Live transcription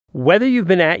Whether you've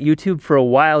been at YouTube for a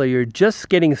while or you're just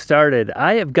getting started,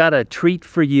 I have got a treat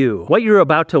for you. What you're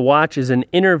about to watch is an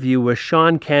interview with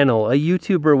Sean Cannell, a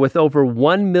YouTuber with over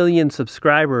 1 million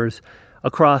subscribers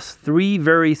across 3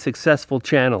 very successful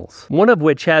channels, one of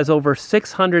which has over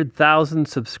 600,000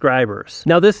 subscribers.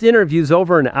 Now this interview's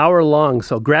over an hour long,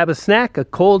 so grab a snack, a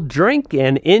cold drink,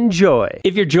 and enjoy.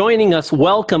 If you're joining us,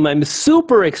 welcome. I'm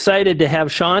super excited to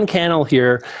have Sean Cannell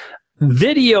here.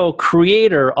 Video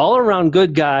creator, all-around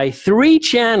good guy, 3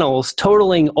 channels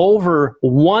totaling over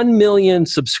 1 million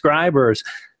subscribers.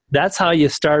 That's how you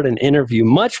start an interview.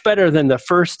 Much better than the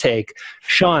first take.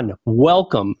 Sean,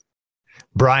 welcome.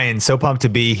 Brian, so pumped to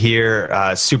be here.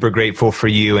 Super grateful for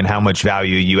you and how much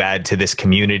value you add to this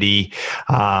community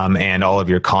and all of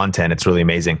your content. It's really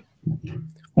amazing.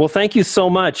 Well, thank you so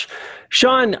much.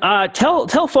 Sean,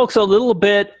 tell folks a little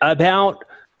bit about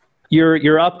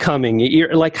your upcoming,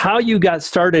 like how you got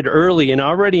started early, and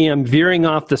already I'm veering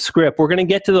off the script. We're going to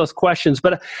get to those questions,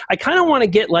 but I kind of want to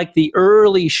get like the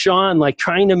early Sean, like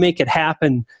trying to make it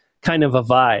happen kind of a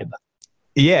vibe.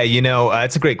 Yeah, you know,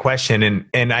 it's a great question.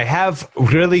 And I have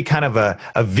really kind of a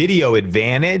video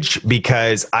advantage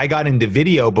because I got into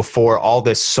video before all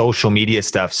this social media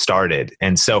stuff started.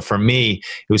 And so for me,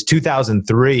 it was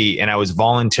 2003 and I was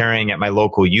volunteering at my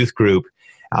local youth group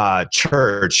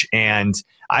church, and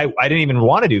I didn't even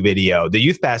want to do video. The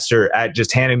youth pastor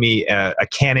just handed me a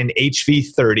Canon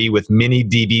HV30 with mini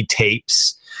DV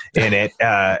tapes in it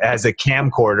as a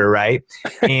camcorder, right?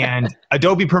 And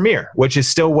Adobe Premiere, which is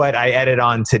still what I edit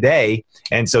on today.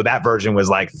 And so that version was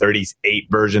like 38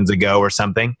 versions ago or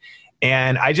something.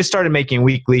 And I just started making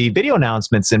weekly video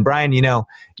announcements. And Brian, you know,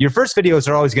 your first videos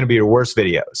are always going to be your worst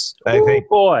videos, I think.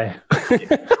 Boy.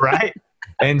 Right?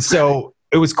 And so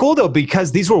it was cool though,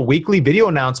 because these were weekly video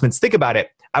announcements. Think about it.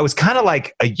 I was kind of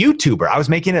like a YouTuber. I was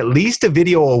making at least a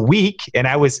video a week, and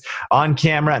I was on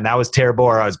camera, and that was terrible,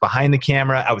 or I was behind the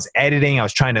camera. I was editing. I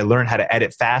was trying to learn how to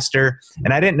edit faster,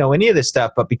 and I didn't know any of this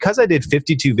stuff. But because I did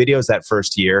 52 videos that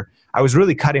first year, I was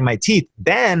really cutting my teeth.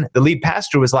 Then the lead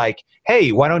pastor was like,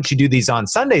 hey, why don't you do these on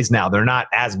Sundays now? They're not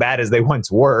as bad as they once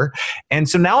were. And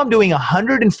so now I'm doing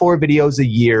 104 videos a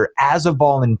year as a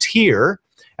volunteer.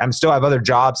 I still have other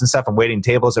jobs and stuff. I'm waiting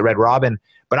tables at Red Robin.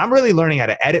 But I'm really learning how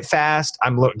to edit fast.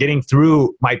 I'm getting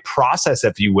through my process,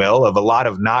 if you will, of a lot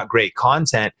of not great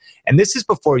content. And this is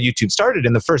before YouTube started.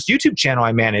 And the first YouTube channel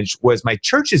I managed was my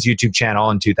church's YouTube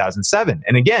channel in 2007.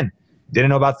 And again, didn't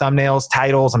know about thumbnails,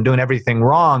 titles. I'm doing everything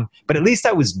wrong, but at least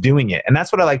I was doing it. And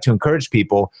that's what I like to encourage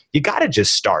people. You got to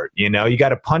just start, you know, you got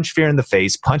to punch fear in the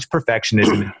face, punch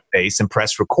perfectionism in the face, and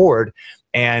press record.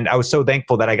 And I was so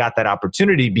thankful that I got that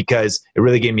opportunity because it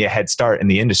really gave me a head start in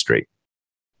the industry.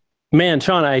 Man,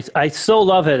 Sean, I so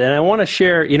love it. And I want to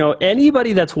share, you know,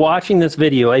 anybody that's watching this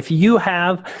video, if you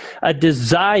have a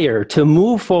desire to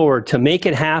move forward, to make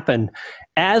it happen,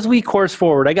 as we course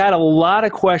forward, I got a lot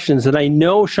of questions that I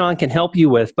know Sean can help you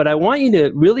with, but I want you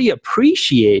to really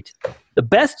appreciate the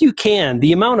best you can,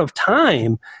 the amount of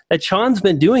time that Sean's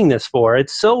been doing this for.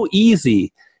 It's so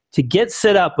easy to get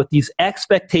set up with these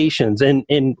expectations. And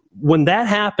when that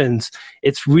happens,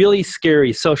 it's really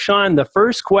scary. So Sean, the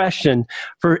first question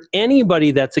for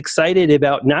anybody that's excited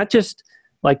about not just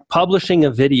like publishing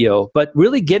a video, but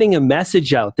really getting a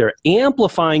message out there,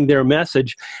 amplifying their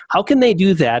message, how can they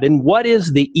do that? And what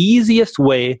is the easiest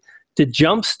way to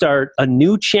jumpstart a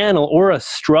new channel or a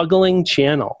struggling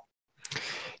channel?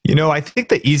 You know, I think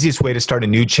the easiest way to start a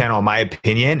new channel, in my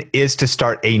opinion, is to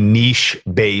start a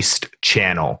niche-based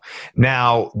channel.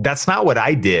 Now, that's not what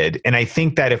I did. And I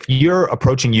think that if you're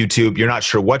approaching YouTube, you're not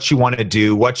sure what you want to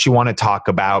do, what you want to talk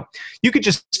about, you could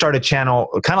just start a channel,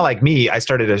 kind of like me. I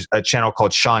started a channel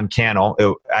called Sean Cannell.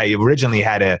 I originally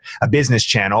had a business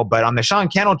channel, but on the Sean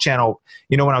Cannell channel,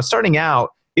 you know, when I was starting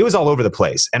out, it was all over the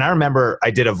place. And I remember I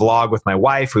did a vlog with my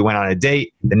wife. We went on a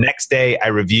date. The next day, I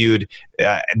reviewed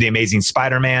The Amazing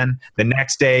Spider-Man. The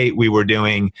next day, we were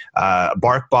doing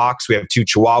Bark Box. We have 2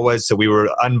 Chihuahuas, so we were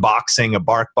unboxing a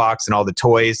Bark Box and all the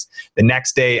toys. The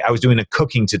next day, I was doing a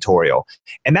cooking tutorial.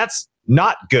 And that's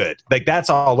not good. Like, that's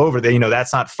all over there. You know,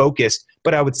 that's not focused.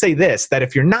 But I would say this, that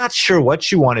if you're not sure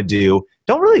what you want to do,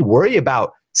 don't really worry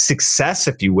about success,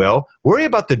 if you will. Worry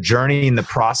about the journey and the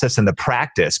process and the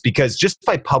practice, because just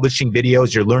by publishing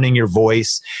videos, you're learning your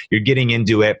voice, you're getting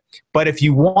into it. But if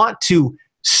you want to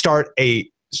start a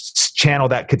channel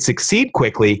that could succeed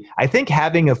quickly, I think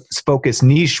having a focused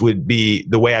niche would be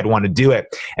the way I'd want to do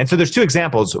it. And so there's 2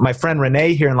 examples. My friend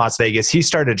Renee here in Las Vegas, he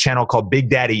started a channel called Big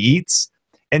Daddy Eats.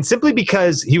 And simply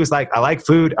because he was like, I like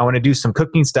food, I want to do some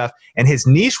cooking stuff. And his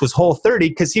niche was Whole30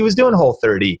 because he was doing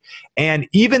Whole30. And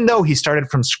even though he started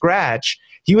from scratch,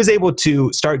 he was able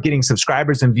to start getting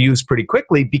subscribers and views pretty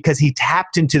quickly because he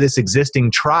tapped into this existing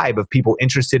tribe of people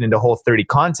interested into Whole30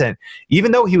 content,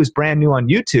 even though he was brand new on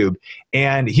YouTube.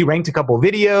 And he ranked a couple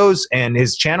videos, and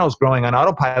his channel is growing on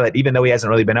autopilot, even though he hasn't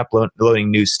really been uploading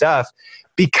new stuff,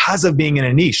 because of being in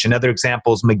a niche. Another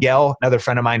example is Miguel, another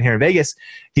friend of mine here in Vegas.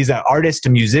 He's an artist, a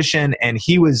musician, and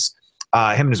he was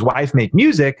him and his wife make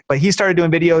music, but he started doing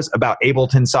videos about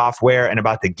Ableton software and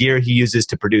about the gear he uses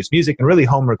to produce music and really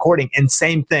home recording. And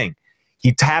same thing,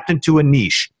 he tapped into a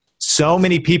niche. So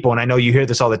many people, and I know you hear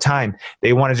this all the time,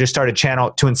 they want to just start a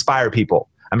channel to inspire people.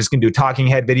 I'm just going to do talking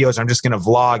head videos. I'm just going to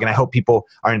vlog, and I hope people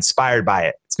are inspired by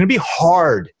it. It's going to be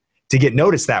hard to get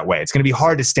noticed that way. It's going to be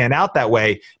hard to stand out that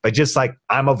way, but just like,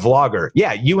 I'm a vlogger.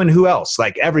 Yeah, you and who else?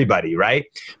 Like everybody, right?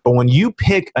 But when you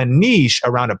pick a niche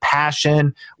around a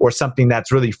passion or something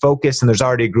that's really focused and there's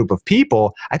already a group of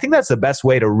people, I think that's the best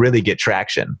way to really get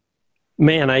traction.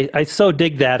 Man, I so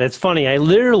dig that. It's funny.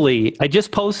 I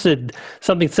just posted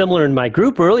something similar in my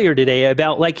group earlier today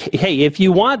about like, hey, if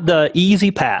you want the easy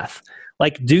path,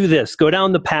 like do this, go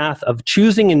down the path of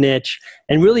choosing a niche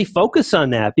and really focus on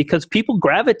that, because people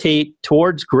gravitate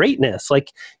towards greatness.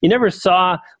 Like you never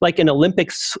saw like an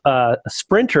Olympics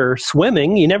sprinter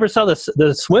swimming. You never saw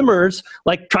the swimmers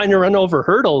like trying to run over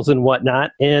hurdles and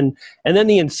whatnot. And then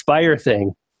the inspire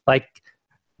thing, like,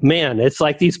 man, it's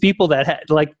like these people that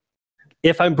like,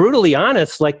 if I'm brutally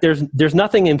honest, like there's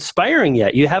nothing inspiring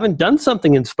yet. You haven't done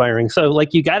something inspiring. So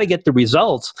like you got to get the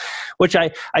results, which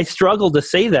I struggle to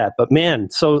say that, but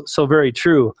man, so very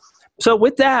true. So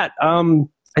with that,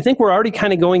 I think we're already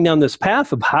kind of going down this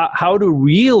path of how to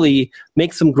really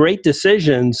make some great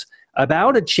decisions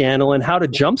about a channel and how to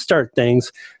jumpstart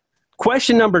things.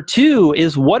 Question number 2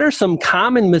 is, what are some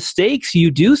common mistakes you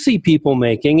do see people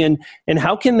making, and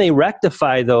how can they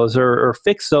rectify those or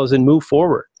fix those and move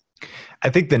forward? I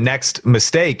think the next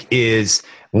mistake is,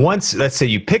 once, let's say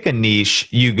you pick a niche,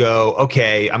 you go,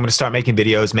 okay, I'm going to start making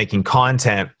videos, making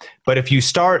content. But if you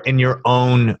start in your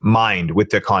own mind with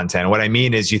the content, what I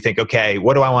mean is you think, okay,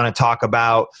 what do I want to talk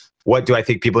about? What do I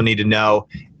think people need to know?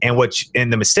 And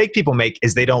the mistake people make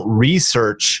is they don't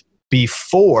research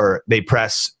before they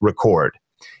press record.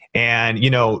 And, you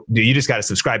know, you just got to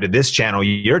subscribe to this channel,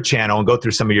 your channel, and go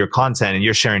through some of your content, and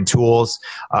you're sharing tools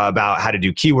about how to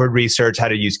do keyword research, how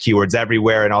to use keywords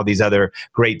everywhere, and all these other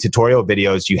great tutorial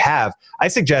videos you have. I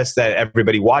suggest that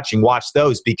everybody watching watch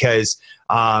those, because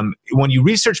when you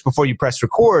research before you press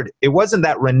record, it wasn't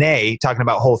that Renee, talking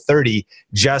about Whole30,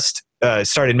 just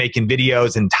started making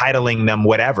videos and titling them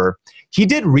whatever. He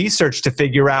did research to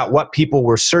figure out what people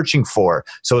were searching for.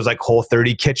 So it was like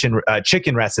Whole30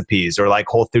 chicken recipes, or like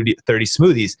Whole30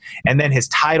 smoothies. And then his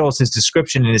titles, his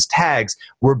description, and his tags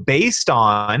were based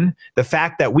on the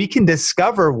fact that we can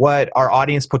discover what our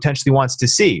audience potentially wants to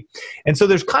see. And so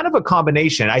there's kind of a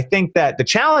combination. I think that the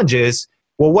challenge is,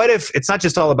 well, what if it's not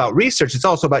just all about research, it's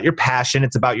also about your passion,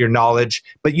 it's about your knowledge,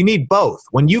 but you need both.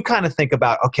 When you kind of think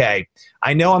about, okay,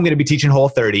 I know I'm going to be teaching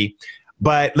Whole30,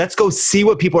 but let's go see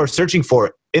what people are searching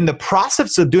for. In the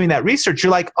process of doing that research, you're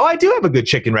like, oh, I do have a good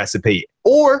chicken recipe.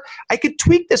 Or I could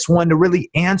tweak this one to really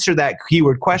answer that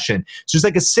keyword question. So there's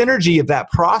like a synergy of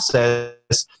that process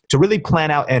to really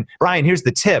plan out. And Brian, here's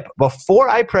the tip. Before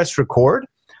I press record,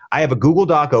 I have a Google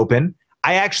Doc open.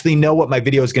 I actually know what my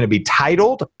video is going to be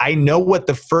titled. I know what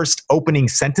the first opening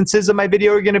sentences of my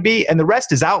video are going to be, and the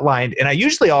rest is outlined. And I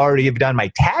usually already have done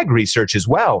my tag research as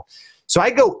well. So I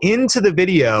go into the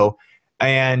video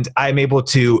and I'm able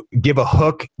to give a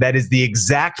hook that is the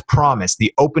exact promise,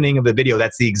 the opening of the video,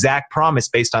 that's the exact promise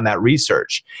based on that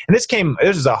research. And this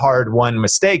is a hard one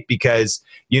mistake, because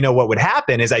you know what would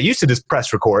happen is I used to just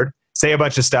press record, say a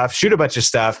bunch of stuff, shoot a bunch of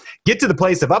stuff, get to the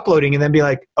place of uploading, and then be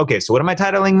like, okay, so what am I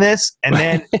titling this? And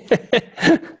then,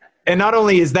 and not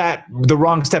only is that the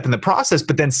wrong step in the process,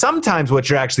 but then sometimes what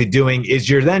you're actually doing is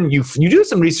you do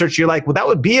some research, you're like, well, that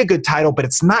would be a good title, but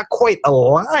it's not quite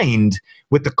aligned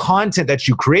with the content that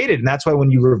you created. And that's why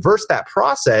when you reverse that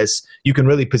process, you can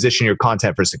really position your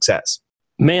content for success.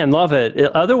 Man, love it.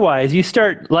 Otherwise, you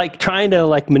start like trying to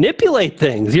like manipulate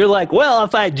things. You're like, well,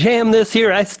 if I jam this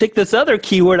here, I stick this other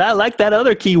keyword. I like that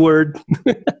other keyword.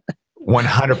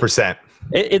 100%.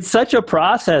 It's such a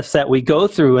process that we go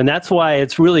through, and that's why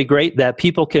it's really great that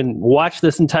people can watch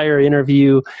this entire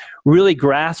interview, really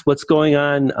grasp what's going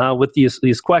on with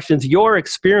these questions, your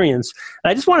experience.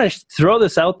 I just want to throw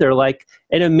this out there. Like,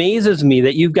 it amazes me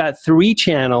that you've got 3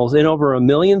 channels and over 1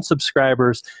 million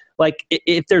subscribers. Like,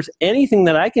 if there's anything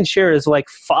that I can share is like,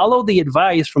 follow the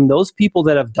advice from those people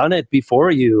that have done it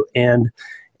before you. And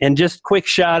just quick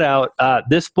shout out,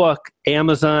 this book,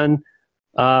 Amazon,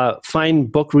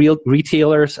 find book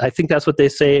retailers. I think that's what they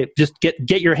say. Just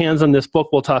get your hands on this book.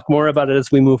 We'll talk more about it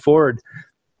as we move forward.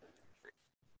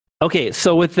 Okay,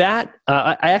 so with that,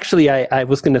 I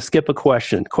was going to skip a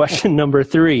question. Question number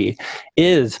 3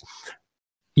 is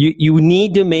you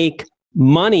need to make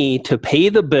money to pay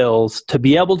the bills to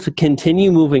be able to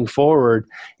continue moving forward.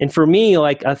 And for me,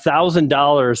 like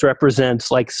 $1,000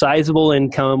 represents like sizable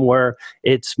income where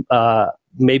it's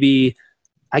maybe,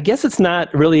 I guess it's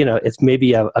not really, it's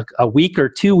maybe a week or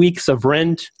 2 weeks of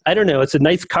rent. I don't know. It's a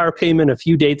nice car payment, a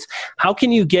few dates. How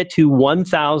can you get to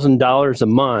 $1,000 a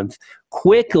month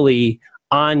quickly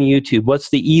on YouTube? What's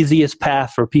the easiest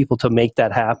path for people to make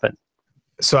that happen?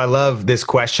 So I love this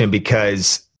question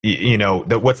because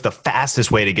what's the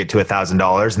fastest way to get to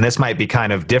 $1,000? And this might be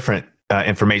kind of different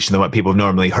information than what people have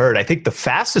normally heard. I think the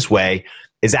fastest way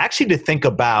is actually to think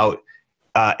about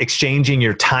exchanging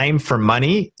your time for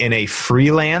money in a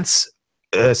freelance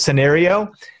scenario,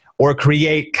 or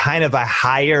create kind of a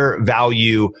higher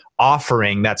value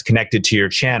offering that's connected to your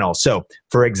channel. So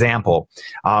for example,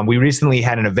 we recently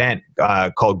had an event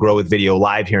called Grow with Video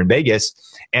Live here in Vegas.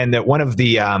 And that one of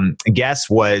the guests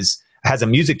has a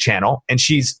music channel, and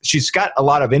she's got a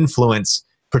lot of influence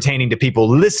pertaining to people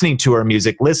listening to her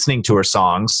music, listening to her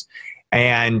songs.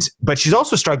 But she's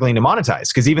also struggling to monetize,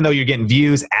 because even though you're getting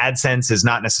views, AdSense is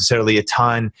not necessarily a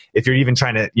ton. If you're even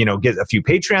trying to, get a few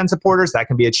Patreon supporters, that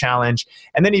can be a challenge.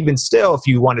 And then even still, if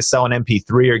you want to sell an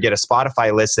MP3 or get a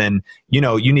Spotify listen, you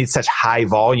need such high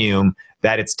volume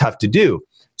that it's tough to do.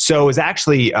 So it was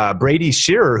actually Brady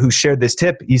Shearer who shared this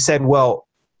tip. He said, well,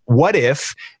 what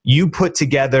if you put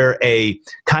together a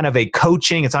kind of a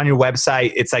coaching, it's on your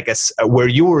website, it's like where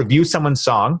you will review someone's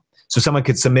song. So someone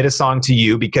could submit a song to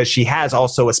you, because she has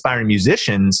also aspiring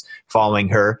musicians following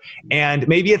her. And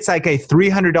maybe it's like a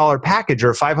 $300 package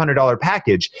or a $500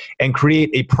 package, and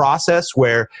create a process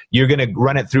where you're going to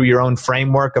run it through your own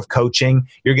framework of coaching.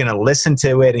 You're going to listen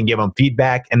to it and give them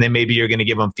feedback. And then maybe you're going to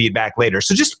give them feedback later.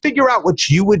 So just figure out what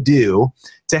you would do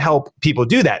to help people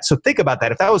do that. So think about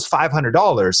that. If that was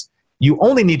 $500, you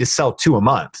only need to sell 2 a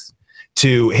month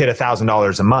to hit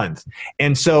 $1,000 a month.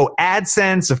 And so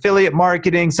AdSense, affiliate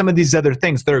marketing, some of these other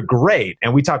things, they're great.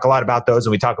 And we talk a lot about those,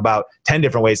 and we talk about 10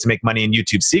 different ways to make money in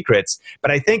YouTube secrets. But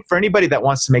I think for anybody that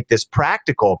wants to make this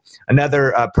practical,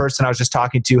 another person I was just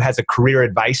talking to has a career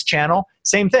advice channel.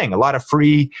 Same thing, a lot of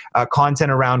free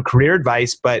content around career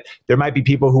advice, but there might be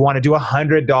people who want to do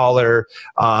 $100,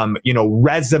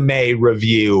 resume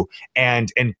review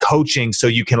and coaching so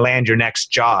you can land your next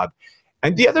job.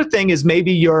 And the other thing is,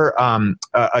 maybe you're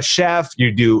a chef,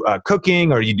 you do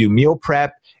cooking, or you do meal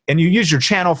prep, and you use your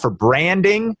channel for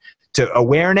branding, to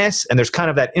awareness, and there's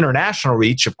kind of that international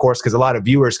reach, of course, because a lot of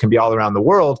viewers can be all around the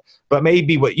world. But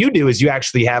maybe what you do is you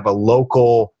actually have a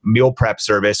local meal prep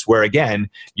service where, again,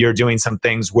 you're doing some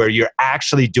things where you're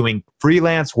actually doing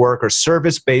freelance work or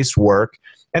service-based work.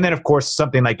 And then, of course,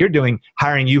 something like you're doing,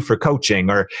 hiring you for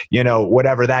coaching or,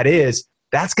 whatever that is.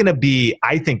 That's going to be,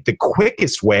 I think, the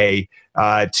quickest way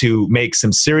to make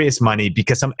some serious money,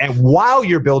 and while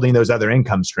you're building those other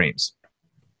income streams.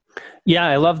 Yeah,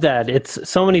 I love that. It's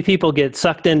so many people get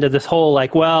sucked into this whole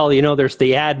there's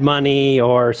the ad money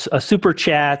or super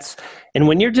chats. And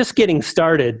when you're just getting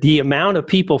started, the amount of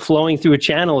people flowing through a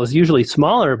channel is usually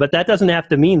smaller, but that doesn't have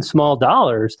to mean small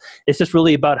dollars. It's just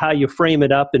really about how you frame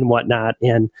it up and whatnot.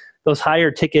 And those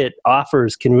higher ticket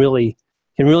offers can really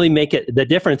make it the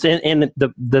difference. And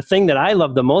the thing that I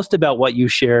love the most about what you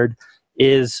shared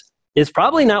is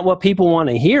probably not what people want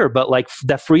to hear, but like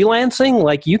the freelancing,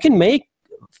 like you can make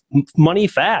money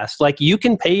fast, like you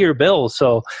can pay your bills.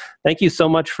 So thank you so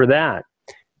much for that.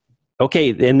 Okay,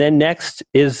 and then next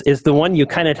is the one you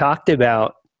kind of talked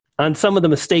about on some of the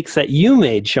mistakes that you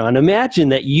made, Sean. Imagine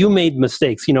that you made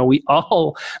mistakes. We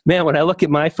all, man, when I look at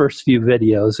my first few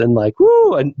videos and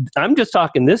and I'm just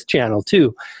talking this channel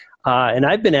too. And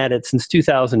I've been at it since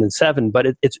 2007, but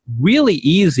it's really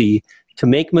easy to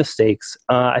make mistakes.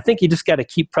 I think you just got to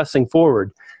keep pressing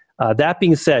forward. That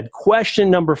being said, question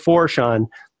number 4, Sean,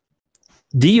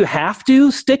 do you have to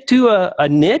stick to a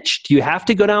niche? Do you have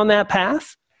to go down that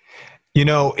path?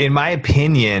 In my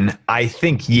opinion, I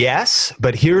think yes,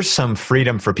 but here's some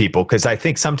freedom for people, because I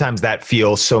think sometimes that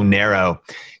feels so narrow.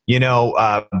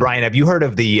 Brian, have you heard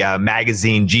of the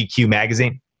magazine, GQ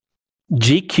magazine?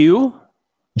 GQ?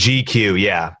 GQ,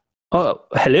 yeah. Oh,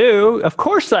 hello. Of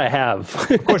course I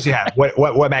have. Of course you have.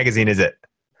 What magazine is it?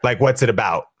 Like, what's it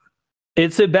about?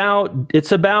 It's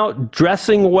about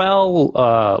dressing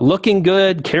well, looking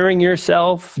good, carrying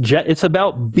yourself. It's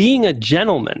about being a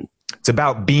gentleman. It's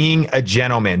about being a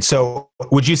gentleman. So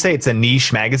would you say it's a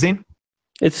niche magazine?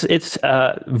 It's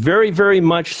very, very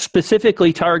much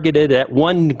specifically targeted at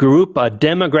one group, a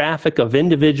demographic of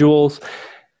individuals.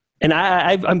 And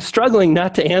I'm struggling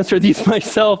not to answer these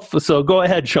myself. So go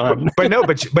ahead, Sean.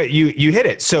 But you hit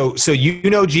it. So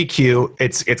GQ,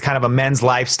 it's kind of a men's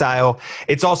lifestyle.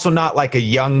 It's also not like a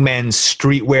young men's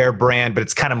streetwear brand, but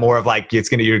it's kind of more of like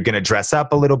you're gonna dress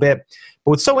up a little bit.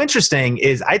 But what's so interesting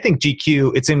is I think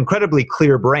GQ, it's an incredibly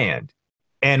clear brand.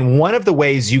 And one of the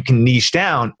ways you can niche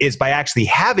down is by actually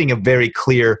having a very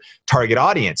clear target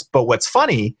audience. But what's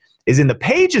funny is in the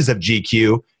pages of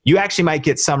GQ, you actually might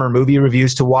get summer movie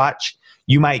reviews to watch.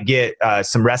 You might get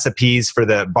some recipes for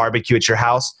the barbecue at your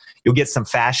house. You'll get some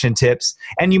fashion tips.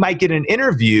 And you might get an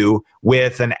interview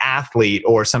with an athlete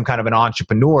or some kind of an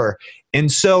entrepreneur.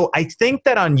 And so I think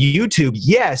that on YouTube,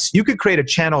 yes, you could create a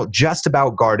channel just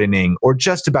about gardening or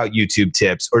just about YouTube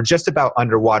tips or just about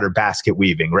underwater basket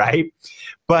weaving, right?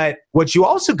 But what you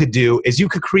also could do is you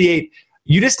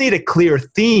just need a clear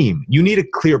theme. You need a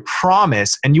clear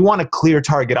promise, and you want a clear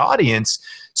target audience.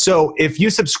 So if you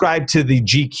subscribe to the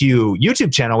GQ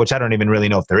YouTube channel, which I don't even really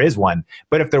know if there is one,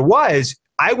 but if there was,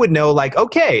 I would know like,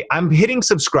 okay, I'm hitting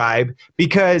subscribe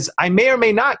because I may or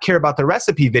may not care about the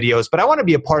recipe videos, but I want to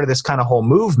be a part of this kind of whole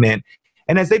movement.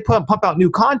 And as they pump out new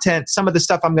content, some of the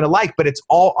stuff I'm going to like, but it's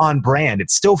all on brand.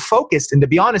 It's still focused. And to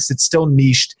be honest, it's still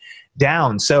niched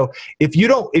down. So if you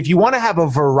want to have a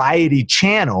variety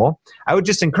channel, I would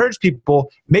just encourage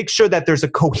people, make sure that there's a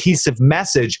cohesive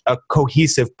message, a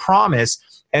cohesive promise,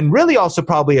 and really also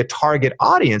probably a target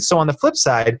audience. So on the flip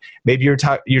side, maybe you're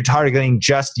targeting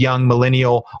just young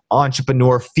millennial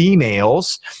entrepreneur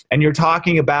females, and you're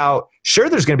talking about, sure,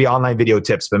 there's going to be online video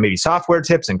tips, but maybe software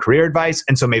tips and career advice.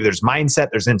 And so maybe there's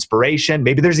mindset, there's inspiration,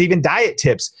 maybe there's even diet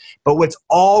tips, but what's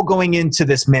all going into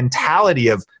this mentality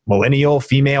of millennial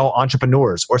female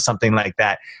entrepreneurs or something like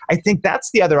that. I think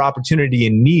that's the other opportunity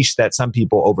in niche that some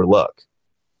people overlook.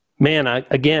 Man, I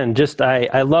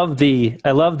love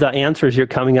the answers you're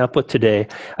coming up with today.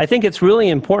 I think it's really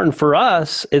important for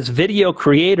us as video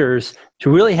creators to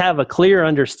really have a clear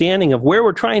understanding of where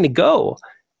we're trying to go.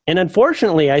 And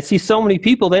unfortunately, I see so many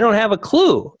people, they don't have a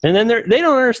clue. And then they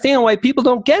don't understand why people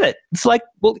don't get it. It's like,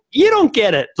 well, you don't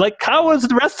get it. Like, how is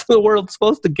the rest of the world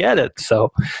supposed to get it?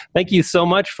 So thank you so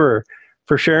much for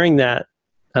sharing that.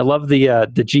 I love the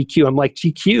GQ. I'm like,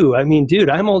 GQ? I mean, dude,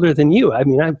 I'm older than you. I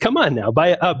mean, come on now,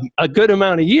 by a good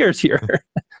amount of years here.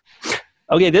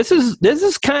 Okay, this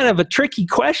is kind of a tricky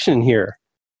question here.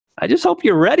 I just hope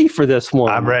you're ready for this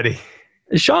one. I'm ready.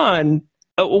 Sean,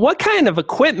 what kind of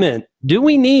equipment do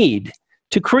we need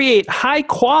to create high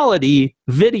quality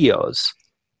videos?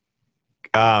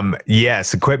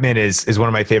 Yes, equipment is one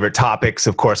of my favorite topics.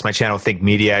 Of course, my channel, Think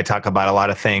Media, I talk about a lot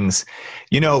of things.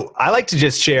 You know, I like to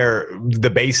just share the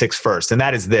basics first, and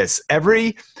that is this.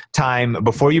 Every time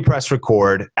before you press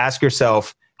record, ask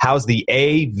yourself, how's the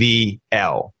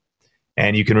AVL?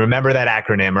 And you can remember that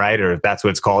acronym, right? Or if that's what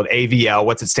it's called, AVL,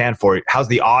 what's it stand for? How's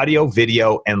the audio,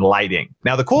 video, and lighting?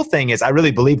 Now, the cool thing is I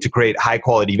really believe to create high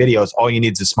quality videos, all you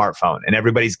need is a smartphone, and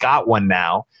everybody's got one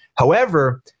now.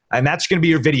 However, and that's going to be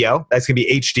your video. That's going to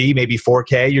be HD, maybe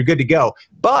 4K. You're good to go.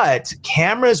 But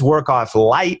cameras work off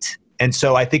light. And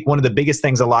so I think one of the biggest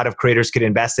things a lot of creators could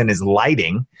invest in is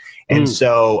lighting. And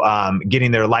so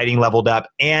getting their lighting leveled up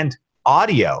and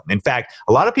audio. In fact,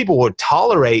 a lot of people will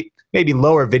tolerate maybe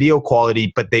lower video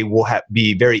quality, but they will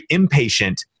be very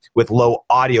impatient with low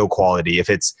audio quality. If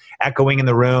it's echoing in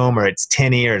the room or it's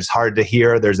tinny or it's hard to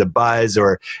hear, there's a buzz,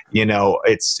 or, you know,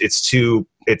 it's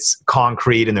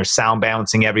concrete and there's sound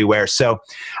bouncing everywhere. So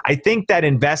I think that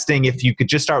investing, if you could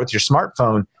just start with your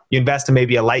smartphone, you invest in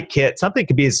maybe a light kit. Something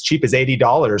could be as cheap as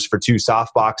 $80 for 2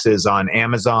 soft boxes on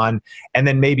Amazon, and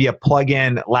then maybe a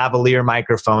plug-in lavalier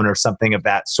microphone or something of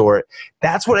that sort.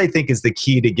 That's what I think is the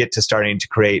key to get to starting to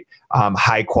create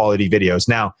high quality videos.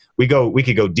 Now, we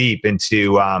could go deep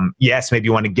into, yes, maybe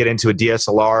you want to get into a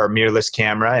DSLR or mirrorless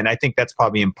camera, and I think that's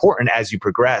probably important as you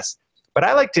progress. But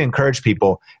I like to encourage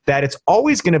people that it's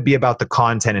always going to be about the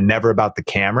content and never about the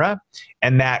camera,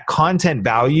 and that content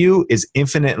value is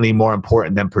infinitely more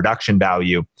important than production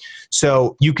value.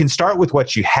 So you can start with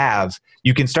what you have.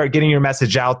 You can start getting your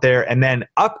message out there and then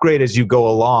upgrade as you go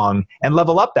along and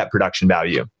level up that production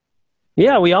value.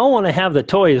 Yeah, we all want to have the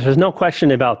toys. There's no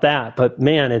question about that. But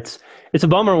man, it's a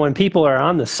bummer when people are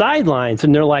on the sidelines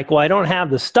and they're like, well, I don't have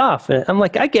the stuff. And I'm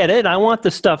like, I get it. I want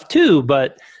the stuff too.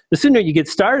 But the sooner you get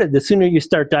started, the sooner you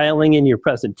start dialing in your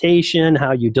presentation,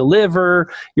 how you deliver,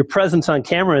 your presence on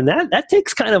camera, and that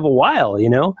takes kind of a while, you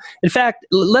know? In fact,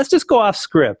 let's just go off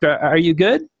script. Are you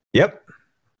good? Yep.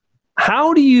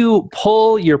 how do you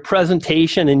pull your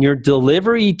presentation and your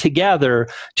delivery together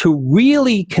to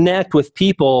really connect with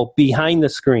people behind the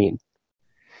screen?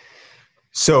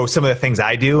 So some of the things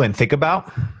I do and think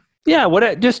about. Yeah,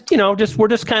 we're just kind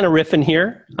of riffing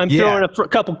here. I'm throwing a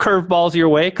couple curveballs your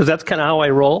way because that's kind of how I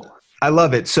roll. I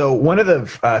love it. So one of the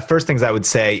first things I would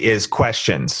say is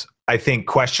questions. I think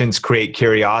questions create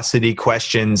curiosity.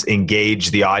 Questions engage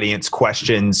the audience.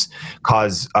 Questions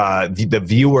cause the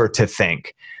viewer to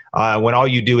think. When all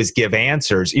you do is give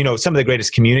answers, some of the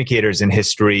greatest communicators in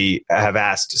history have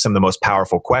asked some of the most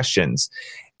powerful questions,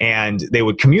 and they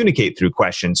would communicate through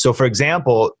questions. So for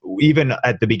example, even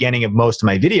at the beginning of most of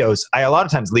my videos, I a lot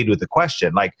of times lead with a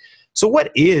question like, so what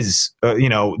is,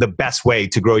 the best way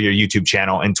to grow your YouTube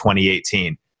channel in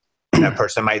 2018? That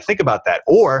person might think about that.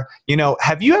 Or,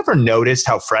 have you ever noticed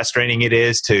how frustrating it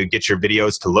is to get your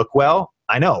videos to look well?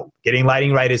 I know getting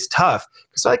lighting right is tough.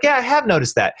 So like, yeah, I have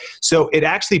noticed that. So it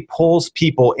actually pulls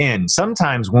people in.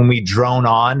 Sometimes when we drone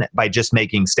on by just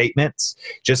making statements,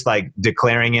 just like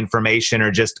declaring information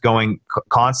or just going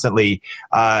constantly,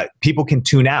 people can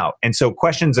tune out. And so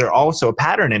questions are also a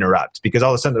pattern interrupt because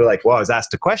all of a sudden they're like, well, I was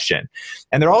asked a question.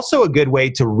 And they're also a good way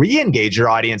to re-engage your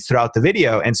audience throughout the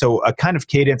video. And so a kind of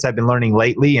cadence I've been learning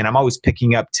lately, and I'm always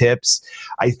picking up tips.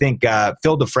 I think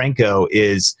Phil DeFranco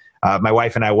is... my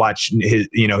wife and I watch his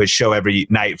show every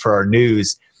night for our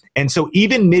news. And so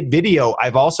even mid-video,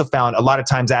 I've also found a lot of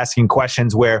times asking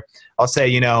questions where I'll say,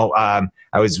 I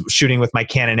was shooting with my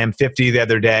Canon M50 the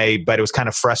other day, but it was kind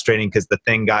of frustrating because the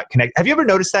thing got connected. Have you ever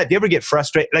noticed that? Do you ever get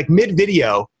frustrated? Like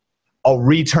mid-video, I'll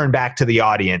return back to the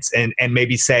audience and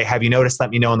maybe say, have you noticed? Let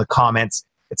me know in the comments.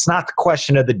 It's not the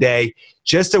question of the day,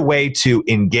 just a way to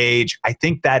engage. I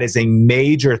think that is a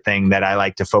major thing that I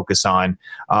like to focus on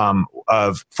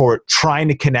for trying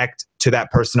to connect to that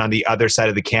person on the other side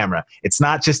of the camera. It's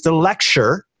not just a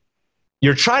lecture.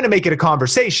 You're trying to make it a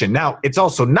conversation. Now, it's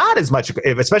also not as much,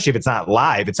 especially if it's not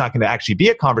live, it's not going to actually be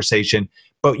a conversation,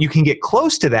 but you can get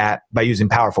close to that by using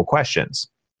powerful questions.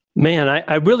 Man,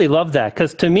 I really love that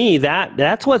because to me,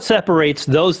 that's what separates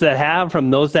those that have from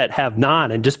those that have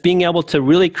not. And just being able to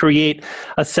really create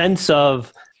a sense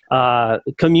of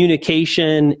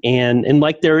communication and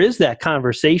like there is that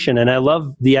conversation. And I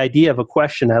love the idea of a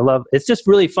question. It's just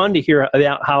really fun to hear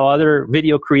about how other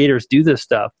video creators do this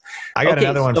stuff. I got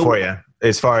another one for you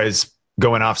as far as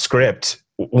going off script.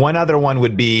 One other one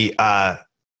would be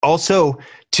also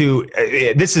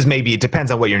this is maybe, it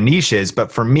depends on what your niche is,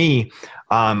 but for me,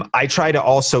 I try to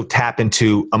also tap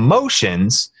into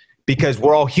emotions because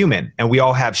we're all human and we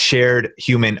all have shared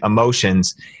human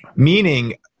emotions,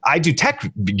 meaning I do tech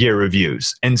gear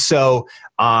reviews. And so,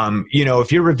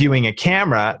 if you're reviewing a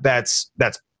camera, that's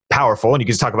powerful and you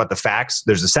can just talk about the facts.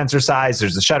 There's the sensor size,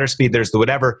 there's the shutter speed, there's the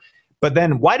whatever. But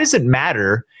then why does it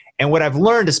matter? And what I've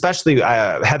learned, especially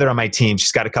Heather on my team,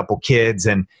 she's got a couple kids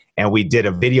and we did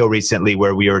a video recently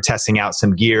where we were testing out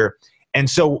some gear. And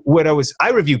so I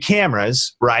review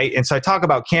cameras, right? And so I talk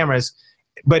about cameras,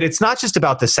 but it's not just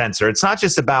about the sensor. It's not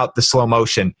just about the slow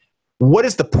motion. What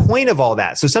is the point of all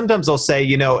that? So sometimes I'll say,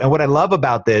 and what I love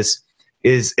about this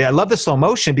is I love the slow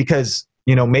motion because,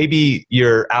 maybe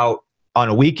you're out on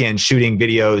a weekend shooting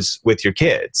videos with your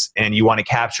kids and you want to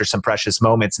capture some precious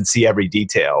moments and see every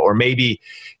detail. Or maybe,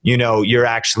 you're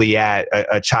actually at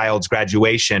a child's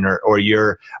graduation or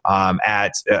you're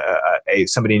at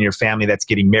somebody in your family that's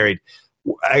getting married.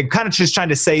 I'm kind of just trying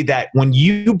to say that when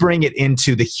you bring it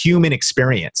into the human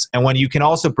experience and when you can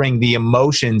also bring the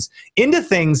emotions into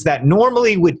things that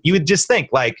normally you would just think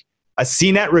like a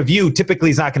CNET review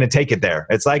typically is not going to take it there.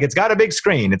 It's like, it's got a big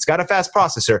screen, it's got a fast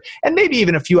processor, and maybe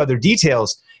even a few other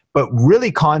details, but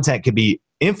really content could be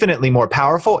infinitely more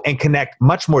powerful and connect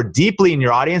much more deeply in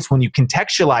your audience when you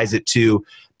contextualize it to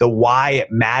the why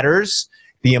it matters,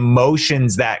 the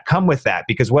emotions that come with that.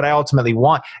 Because what I ultimately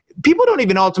want, people don't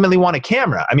even ultimately want a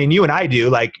camera. I mean, you and I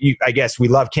do, I guess we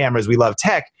love cameras, we love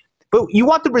tech, but you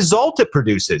want the result it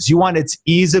produces. You want its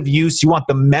ease of use. You want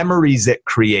the memories it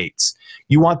creates.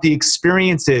 You want the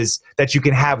experiences that you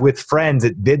can have with friends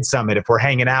at Vid Summit if we're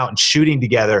hanging out and shooting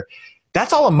together.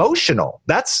 That's all emotional.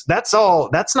 That's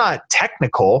not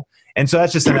technical. And so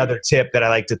that's just another tip that I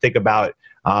like to think about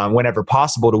whenever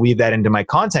possible to weave that into my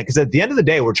content. Because at the end of the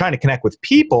day, we're trying to connect with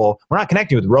people. We're not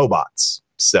connecting with robots.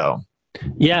 So,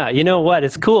 yeah, you know what?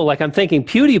 It's cool. Like I'm thinking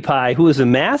PewDiePie, who is a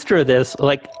master of this,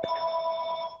 like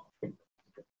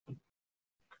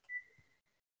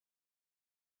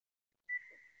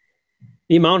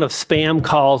the amount of spam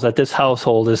calls at this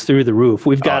household is through the roof.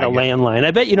 We've got a landline.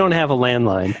 I bet you don't have a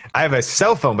landline. I have a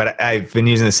cell phone, but I've been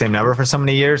using the same number for so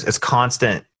many years. It's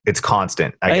constant. It's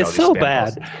constant. It's so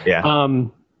bad. Yeah.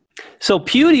 So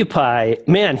PewDiePie,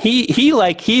 man,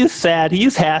 he's sad,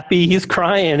 he's happy, he's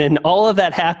crying, and all of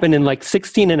that happened in like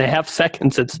 16 and a half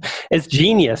seconds. It's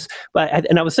genius.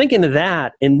 And I was thinking of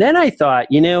that, and then I thought,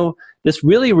 this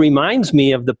really reminds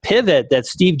me of the pivot that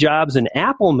Steve Jobs and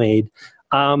Apple made.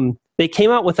 They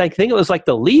came out with, I think it was like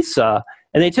the Lisa,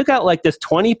 and they took out like this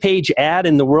 20-page ad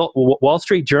in the Wall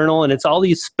Street Journal, and it's all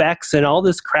these specs and all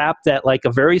this crap that like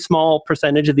a very small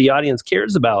percentage of the audience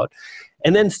cares about.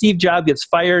 And then Steve Jobs gets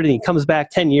fired and he comes back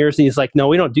 10 years and he's like, no,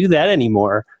 we don't do that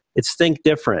anymore. It's think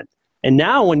different. And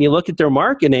now when you look at their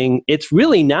marketing, it's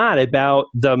really not about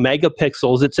the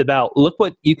megapixels. It's about, look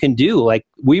what you can do. Like,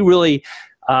 we really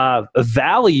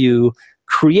value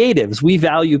creatives. We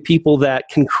value people that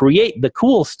can create the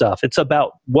cool stuff. It's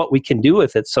about what we can do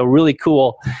with it. So really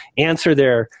cool answer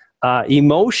there.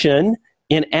 Emotion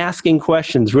in asking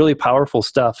questions, really powerful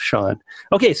stuff, Sean.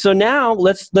 Okay, so now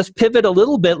let's pivot a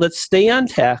little bit. Let's stay on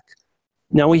tech.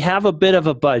 Now we have a bit of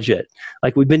a budget.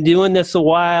 Like, we've been doing this a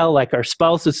while. Like, our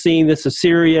spouse is seeing this is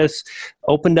serious.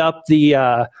 Opened up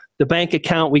the bank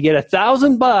account. We get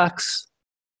 $1,000.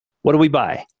 What do we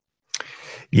buy?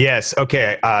 Yes.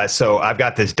 Okay. So I've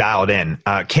got this dialed in.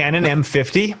 Canon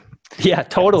M50. Yeah,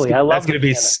 totally. I love. That's going to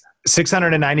be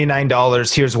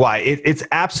 $699. Here's why. It's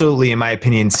absolutely, in my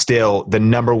opinion, still the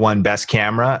 #1 best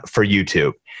camera for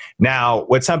YouTube. Now,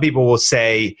 what some people will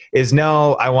say is,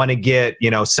 no, I want to get,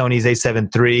 Sony's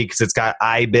A7 III because it's got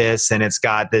IBIS and it's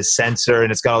got this sensor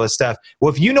and it's got all this stuff.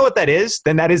 Well, if you know what that is,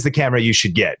 then that is the camera you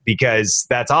should get, because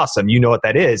that's awesome. You know what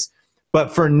that is. But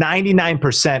for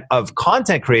 99% of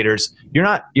content creators, you're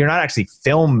not actually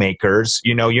filmmakers.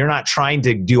 You're not trying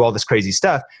to do all this crazy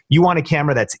stuff. You want a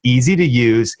camera that's easy to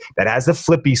use, that has a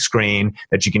flippy screen,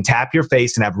 that you can tap your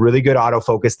face and have really good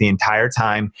autofocus the entire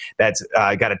time, that's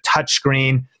got a touch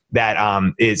screen, that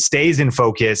it stays in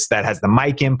focus, that has the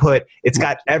mic input. It's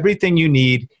got everything you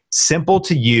need, simple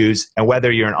to use. And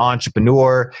whether you're an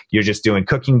entrepreneur, you're just doing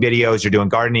cooking videos, you're doing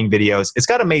gardening videos, it's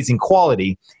got amazing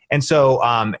quality. And so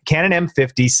Canon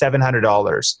M50,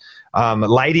 $700.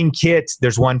 Lighting kit,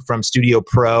 there's one from Studio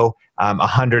Pro,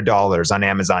 $100 on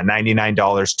Amazon,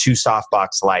 $99, 2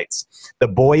 softbox lights. The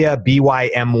Boya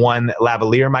BY-M1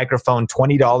 lavalier microphone,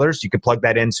 $20. You could plug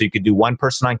that in so you could do one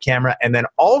person on camera. And then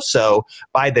also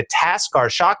buy the Tascar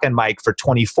shotgun mic for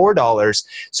 $24.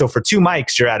 So for 2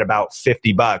 mics, you're at about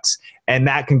 $50. And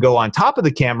that can go on top of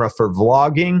the camera for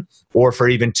vlogging or for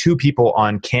even 2 people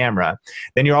on camera.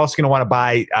 Then you're also going to want to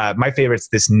buy, my favorite's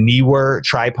this Neewer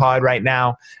tripod right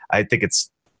now. I think it's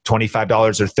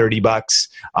 $25 or $30,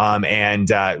 and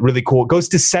really cool. It goes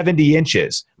to 70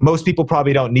 inches. Most people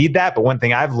probably don't need that, but one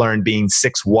thing I've learned being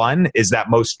 6'1" is that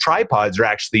most tripods are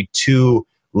actually too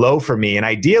low for me. And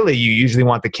ideally, you usually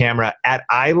want the camera at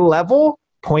eye level,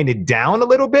 pointed down a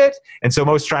little bit. And so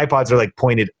most tripods are like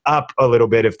pointed up a little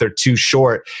bit if they're too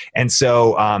short. And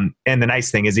so, and the nice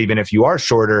thing is, even if you are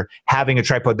shorter, having a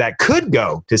tripod that could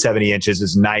go to 70 inches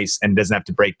is nice and doesn't have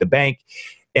to break the bank.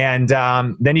 And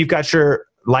then you've got your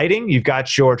lighting, you've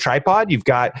got your tripod, you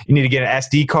need to get an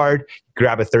SD card,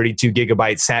 grab a 32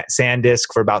 gigabyte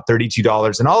SanDisk for about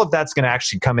 $32. And all of that's going to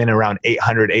actually come in around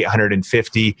 $800,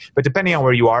 $850. But depending on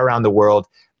where you are around the world,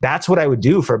 that's what I would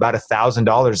do for about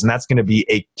 $1,000. And that's going to be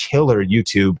a killer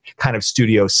YouTube kind of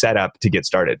studio setup to get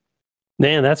started.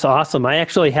 Man, that's awesome. I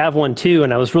actually have one too.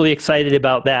 And I was really excited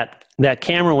about that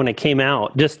camera when it came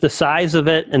out, just the size of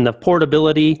it and the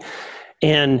portability.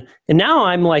 And now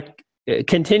I'm like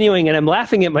continuing, and I'm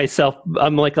laughing at myself.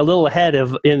 I'm like a little ahead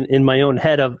of in my own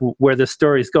head of where this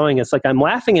story is going. It's like I'm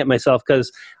laughing at myself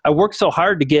because I worked so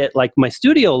hard to get like my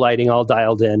studio lighting all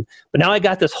dialed in, but now I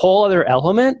got this whole other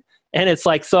element. And it's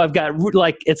like, so I've got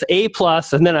like, it's A+,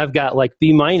 and then I've got like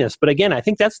B-. But again, I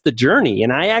think that's the journey.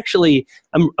 And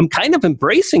I'm kind of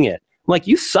embracing it. I'm like,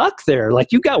 you suck there.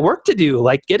 Like, you got work to do.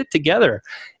 Like, get it together.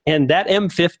 And that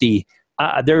M50,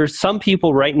 there's some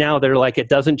people right now that are like, it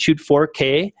doesn't shoot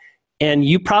 4K. And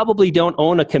you probably don't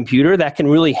own a computer that can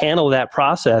really handle that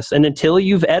process. And until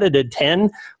you've edited 10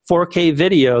 4K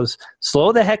videos,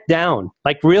 slow the heck down.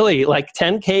 Like, really, like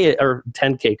 10K or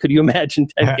 10K. Could you imagine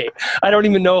 10K? I don't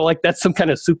even know. Like, that's some kind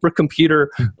of supercomputer,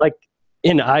 like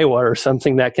in Iowa or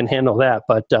something that can handle that.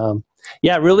 But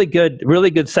yeah, really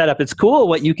good setup. It's cool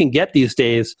what you can get these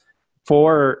days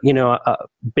for,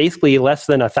 basically less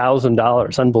than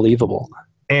 $1,000. Unbelievable.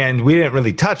 And we didn't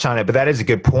really touch on it, but that is a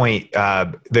good point.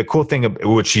 The cool thing,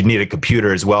 which you need a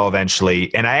computer as well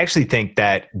eventually. And I actually think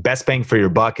that best bang for your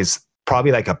buck is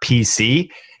probably like a PC.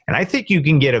 And I think you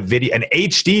can get an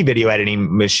HD video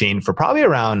editing machine for probably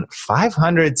around $500,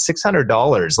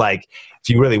 $600. Like if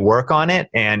you really work on it,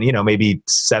 and maybe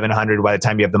 $700 by the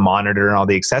time you have the monitor and all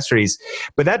the accessories.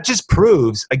 But that just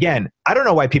proves, again, I don't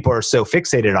know why people are so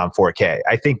fixated on 4K.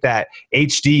 I think that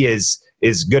HD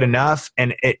is good enough.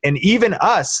 And even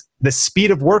us, the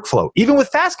speed of workflow, even with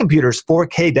fast computers,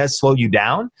 4K does slow you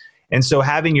down. And so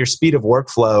having your speed of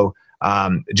workflow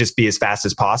just be as fast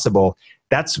as possible,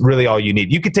 that's really all you need.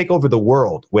 You could take over the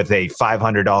world with a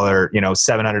 $500,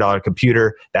 $700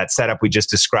 computer, that setup we just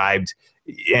described,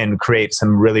 and create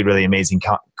some really, really amazing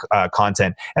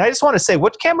content. And I just want to say,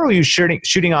 what camera were you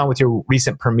shooting on with your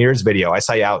recent premieres video? I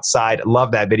saw you outside.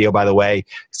 Love that video, by the way.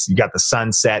 You got the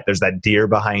sunset. There's that deer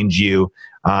behind you.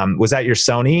 Was that your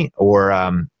Sony or?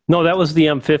 No, that was the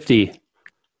M50.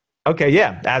 Okay,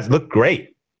 yeah, that looked great.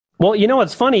 Well,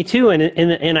 what's funny too,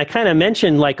 and I kind of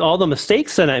mentioned like all the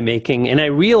mistakes that I'm making, and I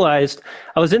realized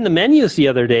I was in the menus the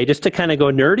other day, just to kind of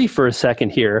go nerdy for a second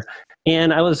here,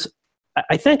 and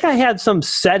I think I had some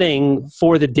setting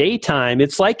for the daytime.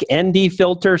 It's like ND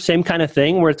filter, same kind of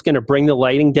thing, where it's going to bring the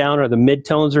lighting down or the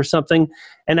midtones or something.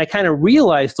 And I kind of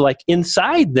realized, like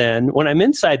inside then, when I'm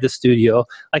inside the studio,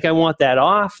 like I want that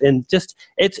off, and just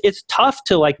it's tough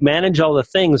to like manage all the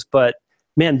things, but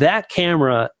man, that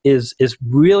camera is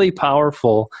really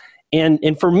powerful.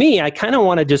 And for me, I kind of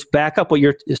want to just back up what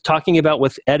you're talking about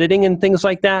with editing and things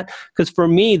like that. Because for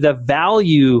me, the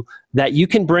value that you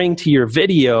can bring to your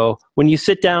video when you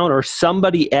sit down or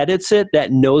somebody edits it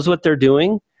that knows what they're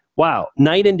doing, wow,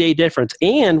 night and day difference.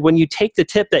 And when you take the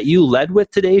tip that you led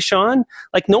with today, Sean,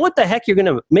 like know what the heck you're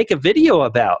going to make a video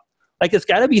about. Like it's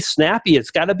got to be snappy. It's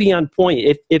got to be on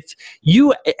point. If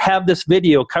you have this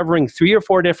video covering 3 or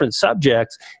 4 different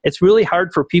subjects, it's really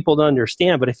hard for people to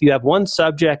understand. But if you have one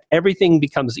subject, everything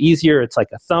becomes easier. It's like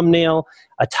a thumbnail,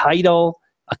 a title,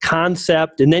 a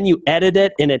concept, and then you edit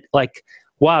it, and it like,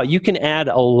 wow, you can add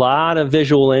a lot of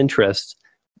visual interest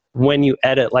when you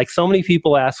edit. Like so many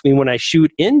people ask me when I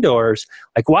shoot indoors,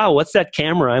 like, wow, what's that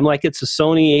camera? I'm like, it's a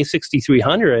Sony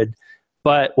a6300.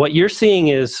 But what you're seeing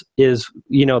is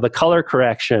the color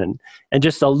correction and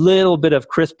just a little bit of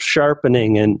crisp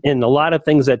sharpening and a lot of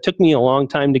things that took me a long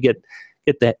time to get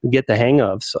the hang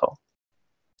of. So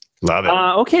love it.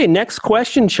 Okay, next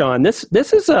question, Sean. This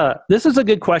is a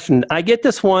good question. I get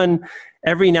this one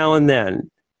every now and then.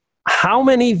 How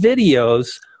many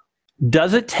videos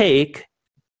does it take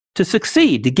to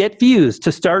succeed, to get views,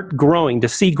 to start growing, to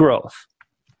see growth?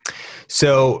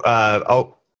 So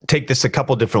I'll take this a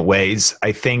couple different ways.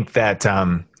 I think that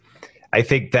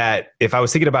if I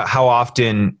was thinking about how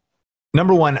often,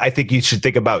 number one, I think you should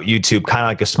think about YouTube kind of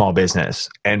like a small business.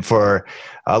 And for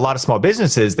a lot of small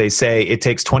businesses, they say it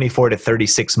takes 24 to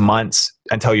 36 months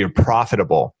until you're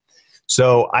profitable.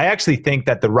 So I actually think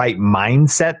that the right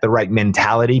mindset, the right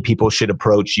mentality people should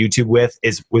approach YouTube with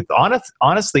is with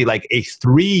honestly like a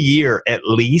 3-year at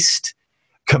least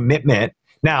commitment.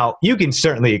 Now, you can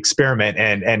certainly experiment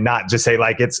and not just say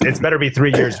like it's better be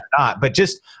 3 years or not, but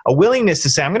just a willingness to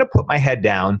say, I'm going to put my head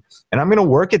down and I'm going to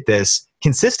work at this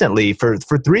consistently for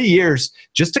 3 years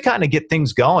just to kind of get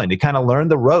things going, to kind of learn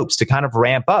the ropes, to kind of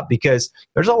ramp up, because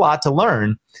there's a lot to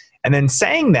learn. And then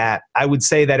saying that, I would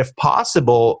say that if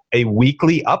possible, a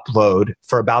weekly upload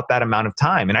for about that amount of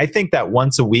time. And I think that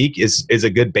once a week is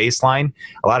a good baseline.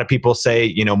 A lot of people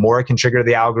say, more can trigger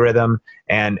the algorithm.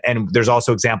 And there's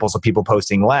also examples of people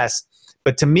posting less.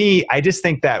 But to me, I just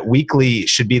think that weekly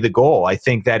should be the goal. I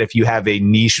think that if you have a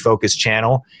niche focused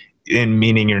channel, in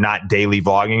meaning you're not daily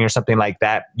vlogging or something like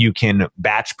that, you can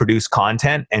batch produce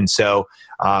content. And so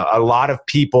a lot of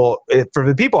people, for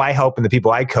the people I help and the people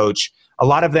I coach, a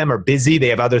lot of them are busy. They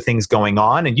have other things going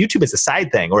on, and YouTube is a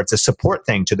side thing, or it's a support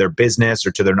thing to their business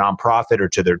or to their nonprofit or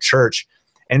to their church.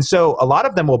 And so a lot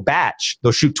of them will batch.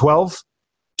 They'll shoot 12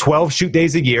 shoot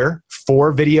days a year,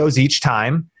 4 videos each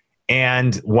time,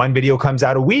 and 1 video comes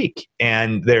out a week.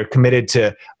 And they're committed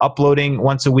to uploading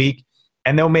once a week.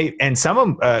 And and some of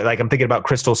them, like I'm thinking about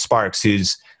Crystal Sparks,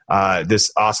 who's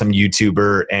this awesome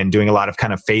YouTuber and doing a lot of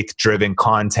kind of faith-driven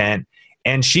content.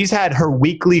 And she's had her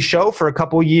weekly show for a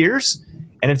couple years,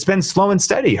 and it's been slow and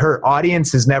steady. Her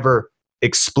audience has never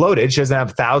exploded. She doesn't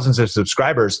have thousands of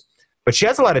subscribers, but she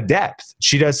has a lot of depth.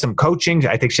 She does some coaching.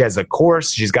 I think she has a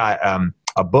course. She's got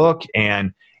a book,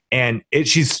 and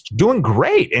she's doing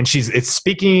great. And it's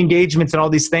speaking engagements and all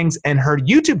these things. And her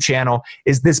YouTube channel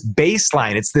is this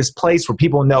baseline. It's this place where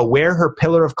people know where her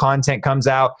pillar of content comes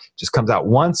out, just comes out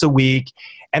once a week.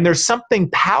 And there's something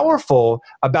powerful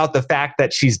about the fact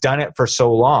that she's done it for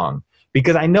so long.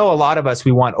 Because I know a lot of us,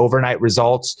 we want overnight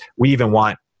results. We even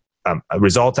want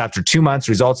results after 2 months,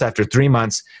 results after 3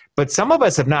 months. But some of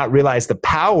us have not realized the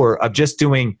power of just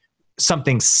doing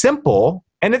something simple.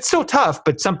 And it's still tough,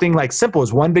 but something like simple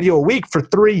as one video a week for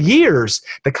 3 years,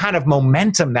 the kind of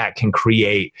momentum that can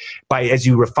create by as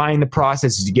you refine the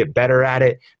process, as you get better at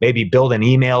it, maybe build an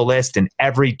email list, and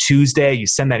every Tuesday you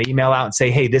send that email out and say,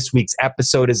 hey, this week's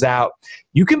episode is out.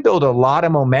 You can build a lot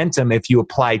of momentum if you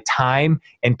apply time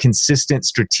and consistent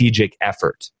strategic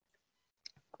effort.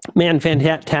 Man,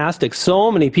 fantastic.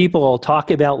 So many people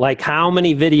talk about like how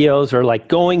many videos are like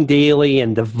going daily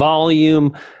and the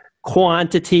volume,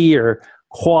 quantity, or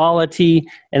quality.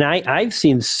 And I've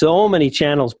seen so many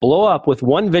channels blow up with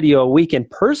one video a week. And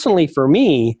personally for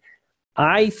me,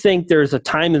 I think there's a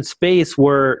time and space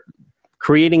where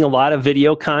creating a lot of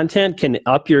video content can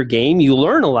up your game. You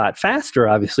learn a lot faster,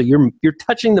 obviously. You're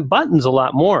touching the buttons a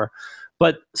lot more.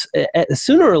 But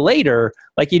sooner or later,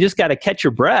 like you just got to catch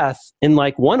your breath, and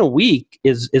like one a week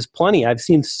is plenty. I've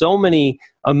seen so many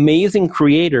amazing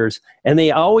creators, and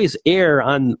they always err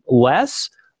on less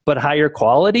but higher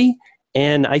quality.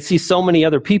 And I see so many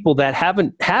other people that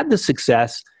haven't had the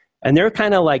success, and they're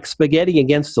kind of like spaghetti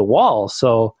against the wall.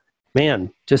 So,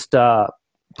 man, just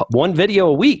one video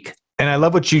a week. And I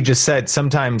love what you just said.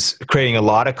 Sometimes creating a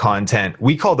lot of content,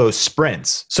 we call those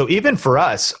sprints. So even for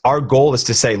us, our goal is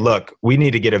to say, look, we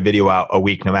need to get a video out a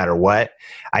week no matter what.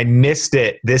 I missed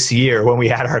it this year when we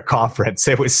had our conference.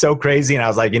 It was so crazy. And I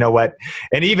was like, you know what?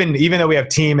 And even though we have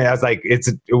team, and I was like,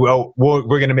 we're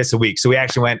going to miss a week. So we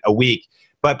actually went a week.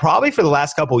 But probably for the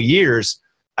last couple of years,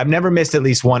 I've never missed at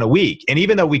least one a week. And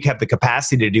even though we kept the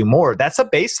capacity to do more, that's a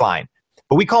baseline.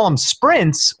 But we call them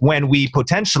sprints when we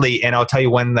potentially, and I'll tell you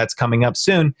when that's coming up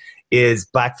soon, is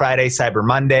Black Friday, Cyber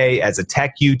Monday. As a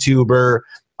tech YouTuber,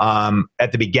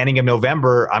 at the beginning of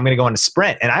November, I'm going to go on a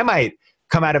sprint. And I might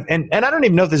come out of, and I don't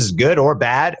even know if this is good or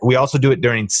bad. We also do it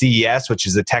during CES, which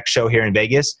is a tech show here in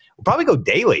Vegas. We'll probably go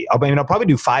daily. I'll probably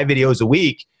do 5 videos a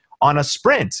week on a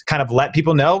sprint, kind of let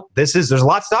people know there's a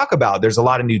lot to talk about. There's a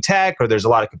lot of new tech, or there's a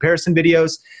lot of comparison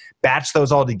videos. Batch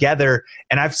those all together.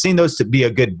 And I've seen those to be a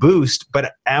good boost,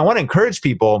 but I want to encourage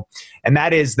people. And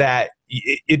that is that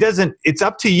it's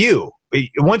up to you.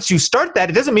 Once you start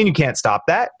that, it doesn't mean you can't stop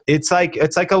that. It's like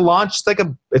a launch.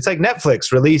 It's like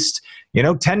Netflix released,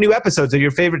 10 new episodes of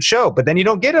your favorite show, but then you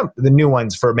don't get the new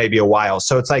ones for maybe a while.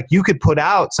 So it's like you could put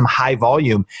out some high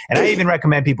volume. And I even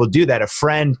recommend people do that. A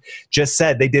friend just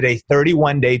said they did a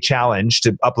 31-day challenge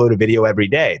to upload a video every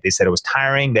day. They said it was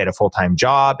tiring. They had a full-time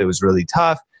job. It was really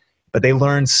tough. But they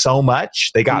learned so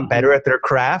much. They got better at their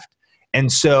craft.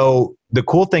 And so the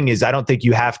cool thing is, I don't think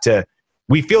you have to,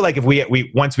 we feel like if we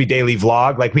once we daily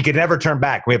vlog, like we could never turn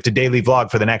back. We have to daily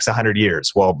vlog for the next 100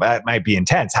 years. Well, that might be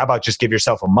intense. How about just give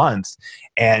yourself a month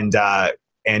and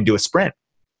do a sprint?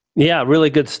 Yeah, really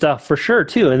good stuff for sure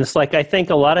too. And it's like, I think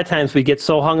a lot of times we get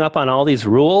so hung up on all these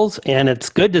rules, and it's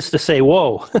good just to say,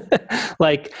 whoa,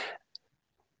 like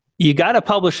you got to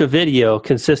publish a video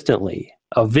consistently.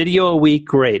 A video a week,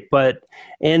 great, but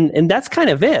and that's kind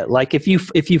of it. Like if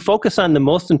you focus on the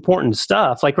most important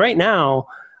stuff, like right now,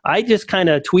 I just kind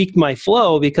of tweaked my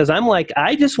flow because I'm like,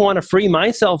 I just want to free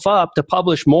myself up to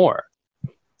publish more.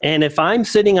 And if I'm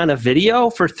sitting on a video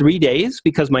for 3 days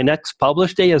because my next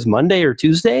publish day is Monday or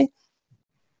Tuesday,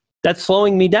 that's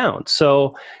slowing me down.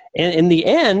 So in the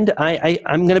end,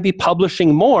 I'm going to be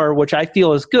publishing more, which I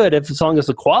feel is good as long as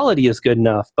the quality is good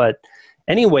enough. But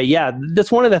anyway, yeah,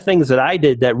 that's one of the things that I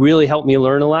did that really helped me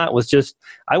learn a lot was just,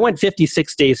 I went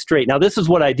 56 days straight. Now, this is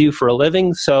what I do for a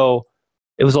living, so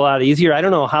it was a lot easier. I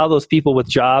don't know how those people with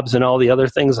jobs and all the other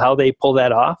things, how they pull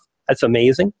that off. That's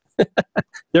amazing.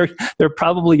 They're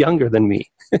probably younger than me.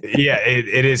 Yeah,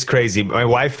 it is crazy. My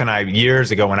wife and I,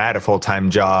 years ago when I had a full-time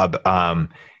job,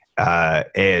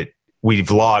 we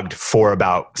vlogged for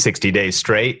about 60 days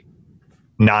straight.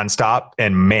 Nonstop.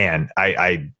 And man,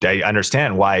 I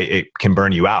understand why it can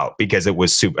burn you out because it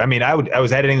was super. I mean, I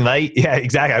was editing late. Yeah,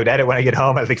 exactly. I would edit when I get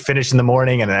home. I'd finish in the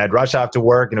morning and then I'd rush off to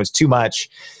work and it was too much.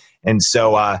 And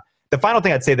so the final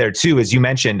thing I'd say there too, is you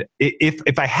mentioned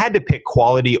if I had to pick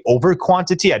quality over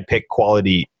quantity, I'd pick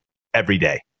quality every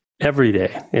day. Every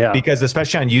day. Yeah. Because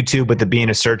especially on YouTube with it being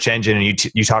a search engine,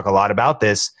 and you talk a lot about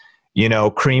this,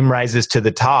 cream rises to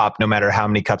the top no matter how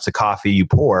many cups of coffee you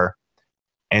pour.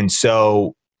 And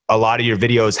so a lot of your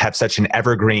videos have such an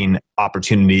evergreen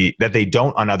opportunity that they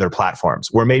don't on other platforms,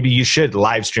 where maybe you should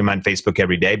live stream on Facebook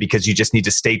every day because you just need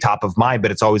to stay top of mind, but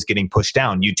it's always getting pushed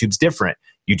down. YouTube's different.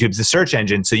 YouTube's a search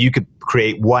engine. So you could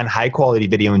create one high quality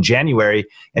video in January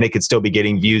and it could still be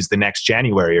getting views the next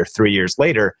January or 3 years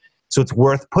later. So it's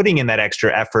worth putting in that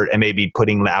extra effort and maybe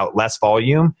putting out less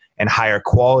volume and higher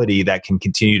quality that can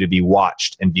continue to be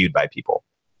watched and viewed by people.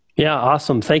 Yeah,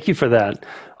 awesome. Thank you for that.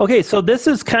 Okay, so this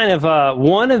is kind of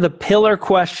one of the pillar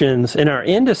questions in our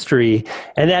industry,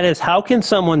 and that is, how can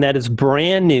someone that is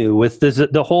brand new with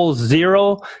the whole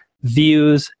zero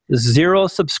views, zero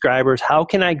subscribers, how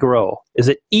can I grow? Is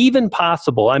it even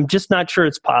possible? I'm just not sure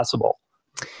it's possible.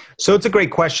 So it's a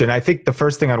great question. I think the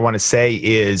first thing I'd want to say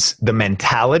is the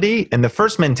mentality. And the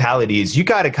first mentality is you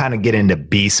got to kind of get into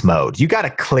beast mode. You got to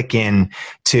click in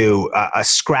to a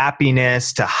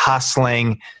scrappiness, to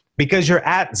hustling, because you're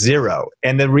at zero.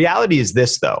 And the reality is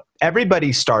this, though.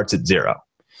 Everybody starts at zero.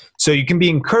 So you can be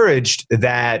encouraged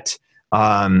that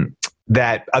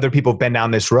that other people have been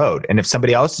down this road. And if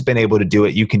somebody else has been able to do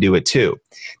it, you can do it too.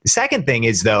 The second thing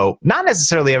is, though, not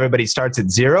necessarily everybody starts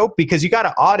at zero, because you got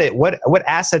to audit what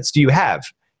assets do you have.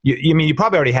 You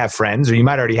probably already have friends, or you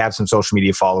might already have some social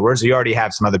media followers, or you already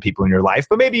have some other people in your life,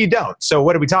 but maybe you don't. So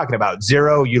what are we talking about?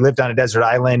 Zero, you lived on a desert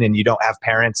island and you don't have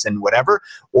parents and whatever,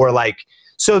 or like,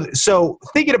 so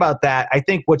thinking about that, I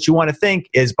think what you want to think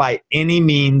is by any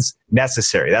means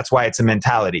necessary. That's why it's a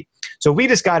mentality. So if we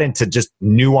just got into just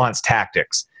nuanced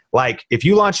tactics, like if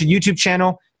you launch a YouTube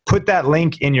channel, put that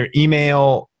link in your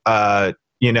email, your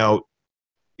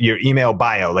email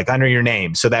bio, like under your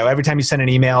name, so that every time you send an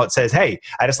email, it says, hey,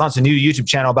 I just launched a new YouTube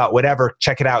channel about whatever,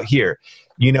 check it out here.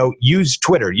 Use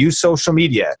Twitter, use social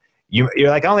media. You're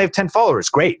like, I only have 10 followers.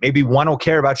 Great. Maybe one will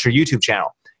care about your YouTube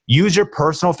channel. Use your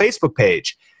personal Facebook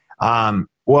page.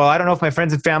 Well, I don't know if my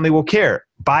friends and family will care.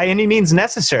 By any means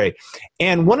necessary.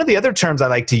 And one of the other terms I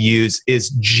like to use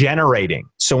is generating.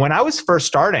 So when I was first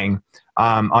starting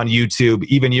on YouTube,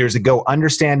 even years ago,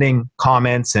 understanding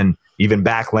comments and even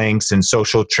backlinks and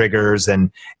social triggers,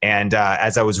 and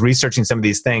as I was researching some of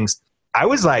these things, I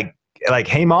was like,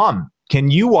 hey, Mom, can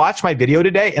you watch my video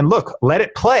today? And look, let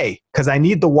it play, because I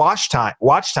need the watch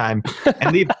time,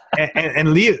 and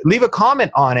leave a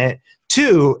comment on it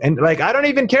too. And like, I don't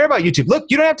even care about YouTube. Look,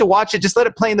 you don't have to watch it. Just let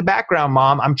it play in the background,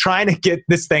 Mom. I'm trying to get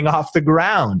this thing off the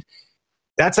ground.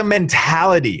 That's a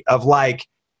mentality of like,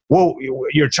 well,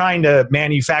 you're trying to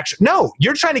manufacture. No,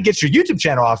 you're trying to get your YouTube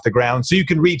channel off the ground so you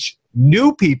can reach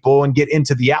new people and get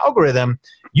into the algorithm.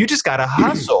 You just got to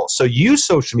hustle. So use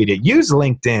social media, use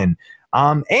LinkedIn.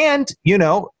 And,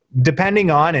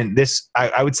 depending on, and this,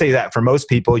 I would say that for most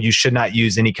people, you should not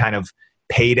use any kind of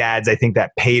paid ads. I think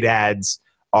that paid ads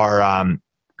are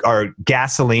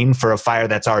gasoline for a fire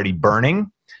that's already burning,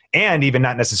 and even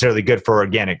not necessarily good for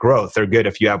organic growth. They're good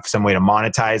if you have some way to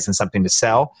monetize and something to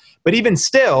sell. But even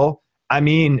still,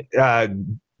 YouTube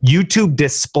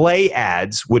display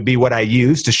ads would be what I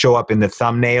use to show up in the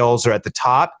thumbnails or at the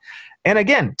top. And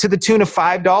again, to the tune of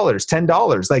 $5,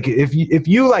 $10. Like if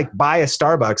you like buy a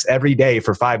Starbucks every day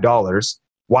for $5,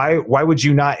 why would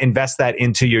you not invest that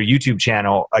into your YouTube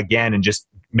channel again and just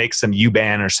make some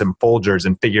U-Ban or some Folgers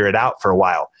and figure it out for a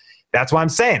while? That's what I'm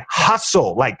saying.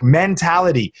 Hustle, like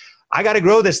mentality. I got to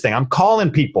grow this thing. I'm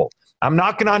calling people. I'm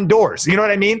knocking on doors. You know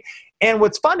what I mean? And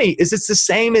what's funny is it's the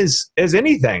same as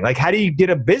anything. Like, how do you get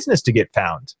a business to get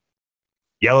found?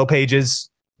 Yellow pages,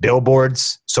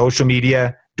 billboards, social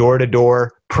media,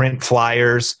 door-to-door, print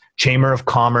flyers, Chamber of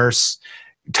Commerce,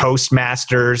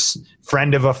 Toastmasters,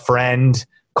 friend of a friend,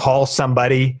 call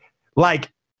somebody.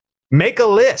 Like, make a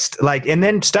list, like, and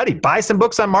then study. Buy some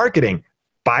books on marketing.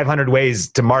 500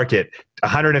 ways to market,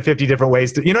 150 different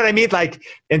ways to, you know what I mean? Like,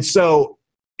 and so,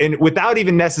 and without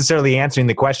even necessarily answering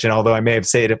the question, although I may have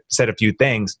said a few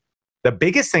things, the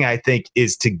biggest thing I think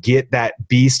is to get that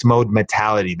beast mode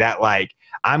mentality, that like,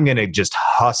 I'm going to just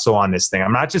hustle on this thing.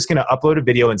 I'm not just going to upload a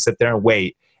video and sit there and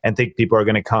wait and think people are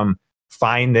going to come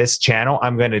find this channel.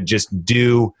 I'm going to just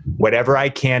do whatever I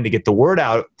can to get the word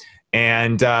out.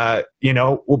 And,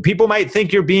 people might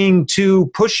think you're being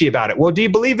too pushy about it. Well, do you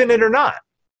believe in it or not?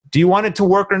 Do you want it to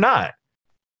work or not?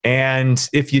 And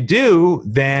if you do,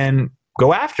 then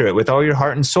go after it with all your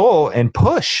heart and soul and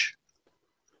push.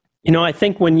 I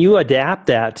think when you adapt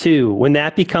that too, when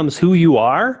that becomes who you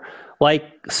are, like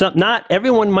not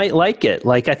everyone might like it.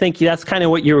 Like, I think that's kind of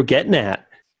what you were getting at.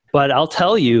 But I'll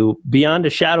tell you, beyond a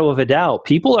shadow of a doubt,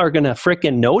 people are going to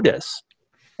frickin' notice.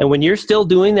 And when you're still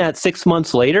doing that 6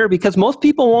 months later, because most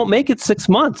people won't make it 6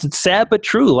 months. It's sad but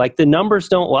true. Like, the numbers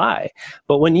don't lie.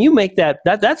 But when you make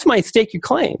that's my stake your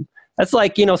claim. That's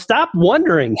like, stop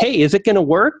wondering, hey, is it going to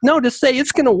work? No, just say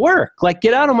it's going to work. Like,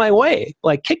 get out of my way.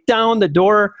 Like, kick down the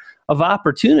door of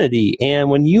opportunity. And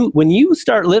when you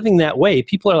start living that way,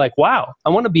 people are like, wow, I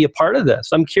want to be a part of this.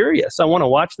 I'm curious. I want to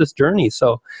watch this journey.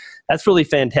 So that's really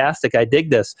fantastic. I dig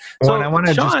this. So, I want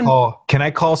to can I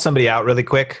call somebody out really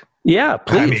quick? Yeah,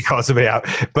 please. I mean, call somebody out.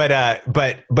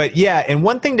 But yeah, and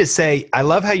one thing to say, I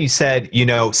love how you said,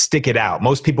 stick it out.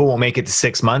 Most people won't make it to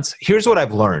 6 months. Here's what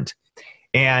I've learned.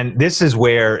 And this is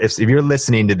where, if you're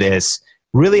listening to this,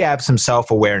 really have some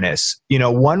self-awareness. You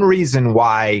know, one reason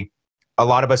why a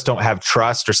lot of us don't have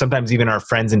trust, or sometimes even our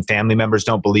friends and family members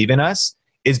don't believe in us,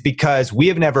 is because we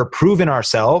have never proven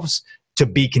ourselves to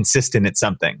be consistent at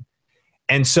something.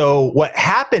 And so what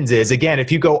happens is, again,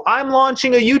 if you go, I'm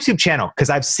launching a YouTube channel, because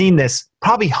I've seen this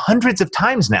probably hundreds of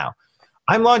times now.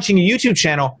 I'm launching a YouTube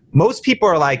channel. Most people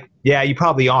are like, yeah, you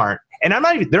probably aren't. And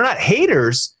they're not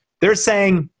haters. They're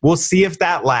saying, we'll see if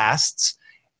that lasts.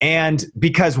 And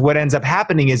because what ends up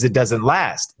happening is it doesn't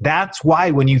last. That's why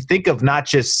when you think of not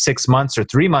just 6 months or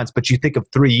 3 months, but you think of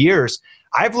 3 years,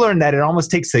 I've learned that it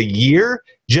almost takes a year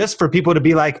just for people to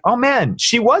be like, oh man,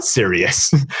 she was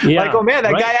serious. Yeah, like, oh man,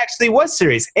 that guy actually was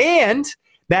serious. And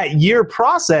that year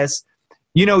process,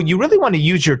 you know, you really want to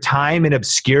use your time in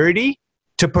obscurity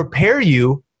to prepare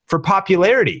you for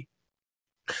popularity.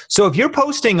 So if you're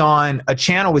posting on a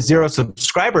channel with 0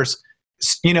 subscribers,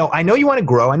 you know, I know you want to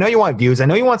grow. I know you want views. I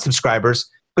know you want subscribers,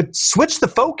 but switch the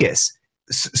focus.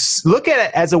 Look at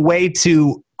it as a way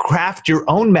to craft your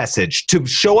own message, to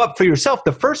show up for yourself.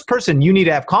 The first person you need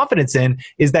to have confidence in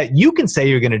is that you can say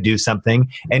you're going to do something,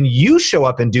 and you show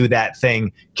up and do that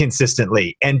thing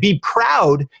consistently, and be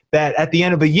proud that at the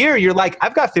end of a year, you're like,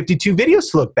 I've got 52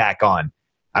 videos to look back on.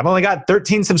 I've only got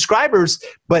 13 subscribers,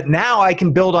 but now I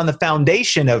can build on the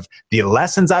foundation of the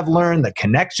lessons I've learned, the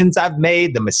connections I've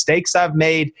made, the mistakes I've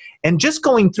made, and just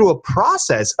going through a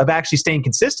process of actually staying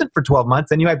consistent for 12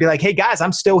 months. And you might be like, hey guys,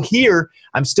 I'm still here.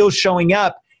 I'm still showing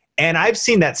up. And I've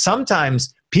seen that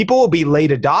sometimes people will be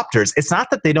late adopters. It's not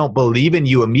that they don't believe in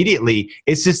you immediately.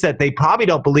 It's just that they probably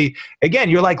don't believe. Again,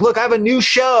 you're like, look, I have a new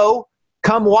show.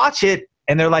 Come watch it.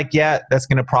 And they're like, yeah, that's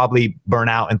going to probably burn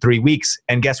out in 3 weeks.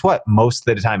 And guess what? Most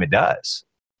of the time it does.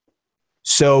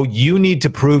 So you need to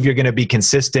prove you're going to be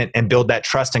consistent and build that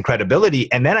trust and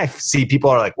credibility. And then I see people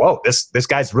are like, whoa, this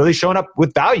guy's really showing up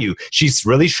with value. She's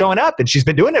really showing up and she's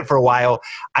been doing it for a while.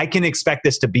 I can expect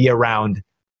this to be around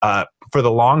for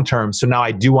the long term. So now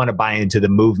I do want to buy into the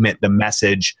movement, the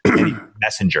message,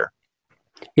 messenger.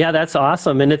 Yeah, that's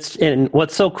awesome. And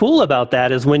what's so cool about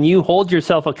that is when you hold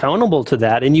yourself accountable to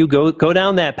that and you go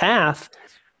down that path,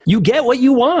 you get what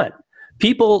you want.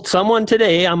 Someone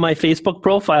today on my Facebook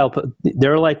profile,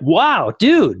 they're like, wow,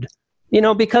 dude, you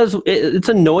know, because it's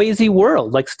a noisy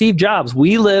world. Like Steve Jobs,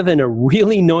 we live in a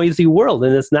really noisy world,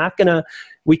 and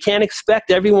we can't expect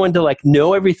everyone to like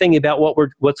know everything about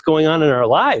what's going on in our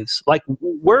lives. Like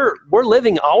we're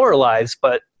living our lives,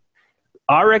 but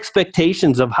our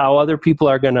expectations of how other people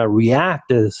are going to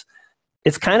react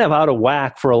it's kind of out of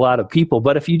whack for a lot of people.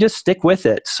 But if you just stick with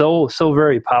it, so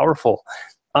very powerful.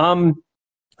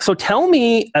 So tell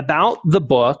me about the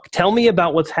book. Tell me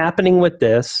about what's happening with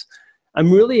this.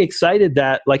 I'm really excited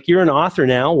that like you're an author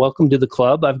now. Welcome to the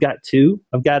club. I've got 2.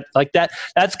 I've got like that.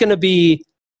 That's going to be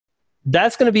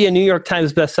a New York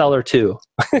Times bestseller too.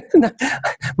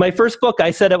 My first book, I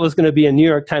said it was going to be a New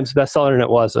York Times bestseller, and it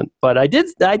wasn't. But I did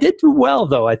do well,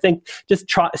 though. I think just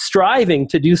striving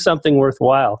to do something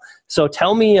worthwhile. So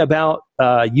tell me about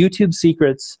YouTube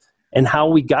secrets and how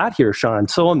we got here, Sean.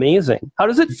 So amazing. How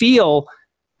does it feel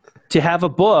to have a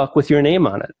book with your name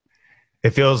on it?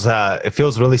 It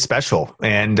feels really special,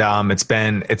 and it's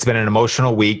been an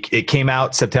emotional week. It came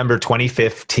out September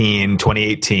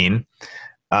 2018.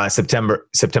 September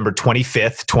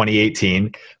 25th,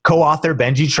 2018. Co-author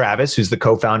Benji Travis, who's the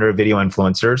co-founder of Video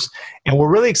Influencers. And we're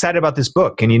really excited about this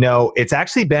book. And, you know, it's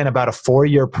actually been about a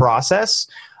 4-year process.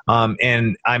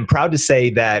 And I'm proud to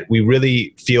say that we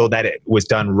really feel that it was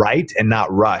done right and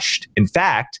not rushed. In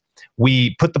fact,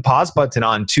 we put the pause button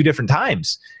on 2 different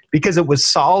times because it was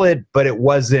solid, but it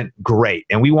wasn't great.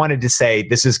 And we wanted to say,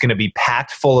 this is going to be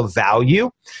packed full of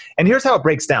value. And here's how it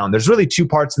breaks down. There's really 2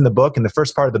 parts in the book. In the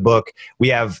first part of the book, we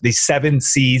have the 7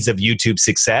 C's of YouTube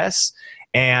success.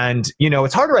 And, you know,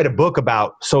 it's hard to write a book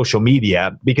about social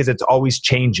media because it's always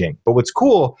changing. But what's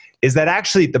cool is that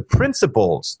actually the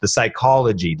principles, the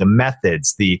psychology, the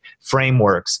methods, the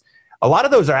frameworks, a lot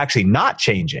of those are actually not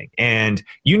changing. And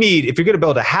if you're going to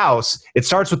build a house, it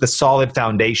starts with a solid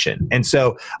foundation. And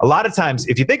so a lot of times,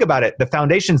 if you think about it, the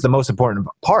foundation is the most important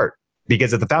part,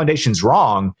 because if the foundation's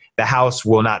wrong, the house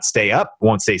will not stay up,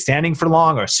 won't stay standing for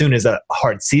long, or as soon as a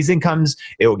hard season comes,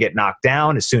 it will get knocked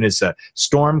down as soon as a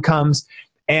storm comes.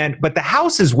 But the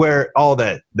house is where all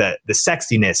the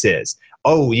sexiness is.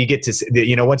 Oh, you get to,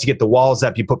 you know, once you get the walls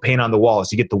up, you put paint on the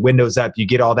walls, you get the windows up, you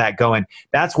get all that going.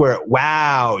 That's where,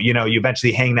 wow, you know, you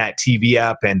eventually hang that TV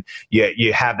up and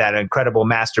you have that incredible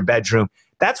master bedroom.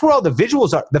 that's where all the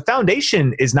visuals are. The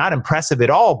foundation is not impressive at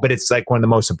all, but it's like one of the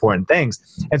most important things.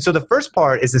 And so the first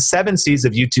part is the 7 C's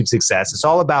of YouTube success. It's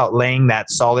all about laying that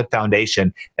solid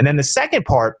foundation. And then the second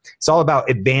part, it's all about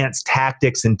advanced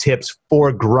tactics and tips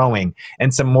for growing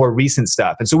and some more recent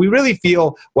stuff. And so we really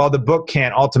feel, while the book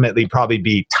can't ultimately probably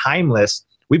be timeless,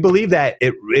 we believe that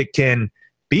it can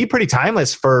be pretty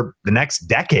timeless for the next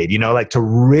decade, you know, like to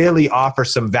really offer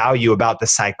some value about the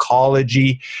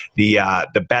psychology, the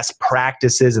best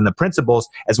practices and the principles,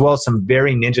 as well as some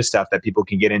very ninja stuff that people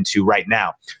can get into right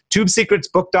now.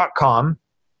 TubeSecretsBook.com.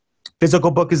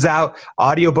 Physical book is out,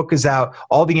 audio book is out.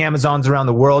 All the Amazons around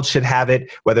the world should have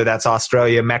it, whether that's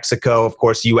Australia, Mexico, of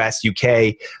course, US,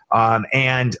 UK,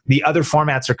 and the other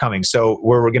formats are coming. So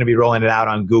we're going to be rolling it out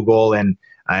on Google and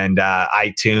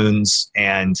iTunes,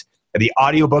 and the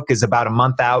audiobook is about a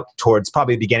month out, towards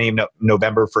probably the beginning of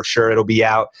November for sure. It'll be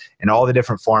out in all the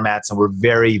different formats, and we're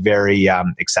very, very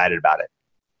excited about it.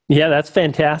 Yeah, that's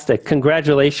fantastic.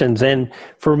 Congratulations. And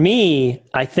for me,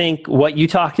 I think what you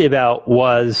talked about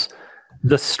was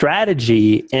the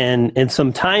strategy and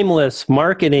some timeless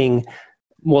marketing,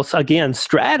 well, again,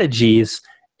 strategies.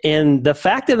 And the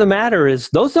fact of the matter is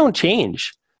those don't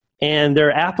change. And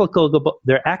they're applicable.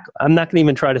 I'm not going to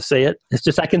even try to say it. It's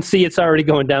just I can see it's already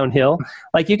going downhill.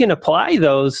 Like you can apply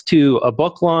those to a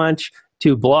book launch,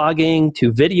 to blogging,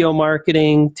 to video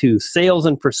marketing, to sales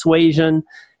and persuasion.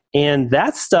 And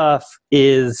that stuff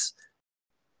is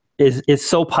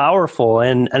so powerful,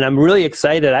 and I'm really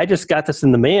excited. I just got this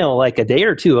in the mail like a day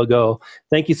or two ago.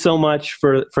 Thank you so much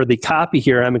for the copy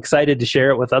here. I'm excited to share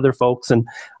it with other folks, and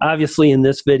obviously in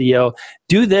this video,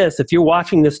 do this. If you're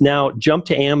watching this now, jump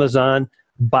to Amazon,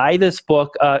 buy this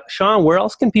book. Sean, where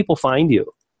else can people find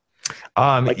you?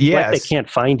 Yes. They can't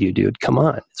find you, dude. Come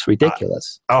on. It's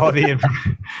ridiculous. All the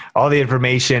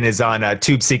information is on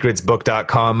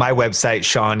tubesecretsbook.com. My website,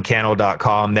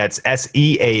 SeanCannell.com. That's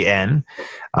SEAN,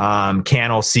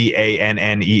 Cannell,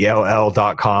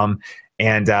 CANNELL.com.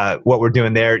 And what we're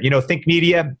doing there, you know, Think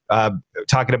Media,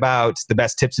 talking about the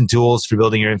best tips and tools for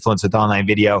building your influence with online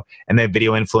video, and then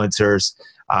video influencers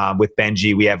with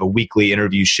Benji. We have a weekly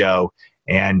interview show,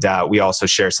 and we also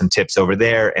share some tips over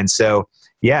there. And so,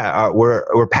 yeah,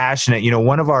 we're passionate. You know,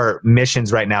 one of our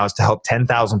missions right now is to help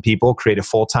 10,000 people create a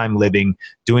full-time living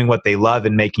doing what they love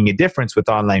and making a difference with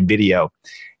online video.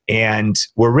 And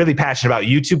we're really passionate about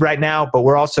YouTube right now, but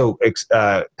we're also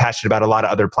passionate about a lot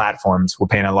of other platforms. We're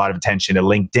paying a lot of attention to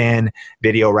LinkedIn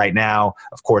video right now.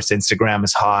 Of course, Instagram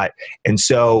is hot. And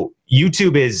so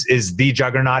YouTube is the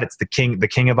juggernaut. It's the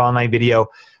king of online video.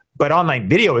 But online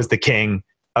video is the king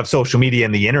of social media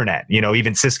and the internet. You know,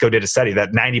 even Cisco did a study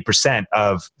that 90%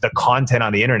 of the content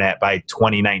on the internet by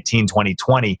 2019,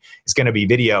 2020 is going to be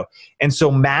video. And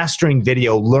so mastering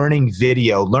video, learning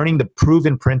the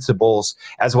proven principles,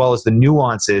 as well as the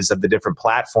nuances of the different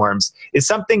platforms, is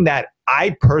something that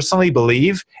I personally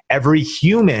believe every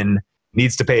human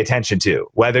needs to pay attention to.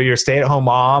 Whether you're a stay-at-home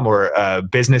mom or a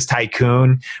business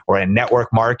tycoon or a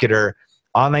network marketer,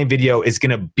 online video is going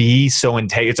to be so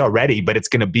integral. It's already, but it's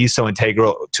going to be so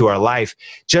integral to our life.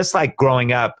 Just like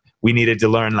growing up, we needed to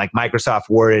learn like Microsoft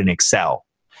Word and Excel.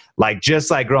 Like,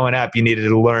 just like growing up, you needed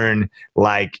to learn,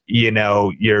 like, you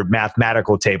know, your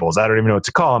mathematical tables. I don't even know what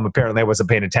to call them. Apparently I wasn't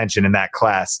paying attention in that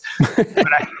class.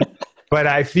 but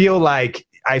I feel like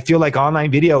online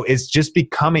video is just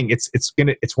becoming, it's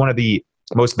one of the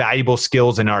most valuable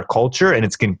skills in our culture, and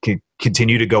it's going to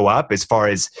continue to go up as far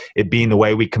as it being the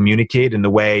way we communicate and the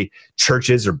way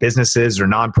churches or businesses or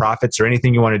nonprofits or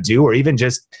anything you want to do, or even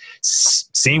just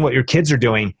seeing what your kids are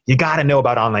doing. You got to know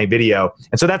about online video.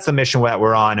 And so that's the mission that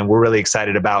we're on, and we're really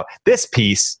excited about this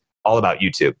piece all about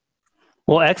YouTube.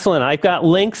 Well, excellent. I've got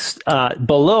links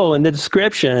below in the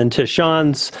description to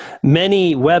Sean's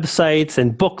many websites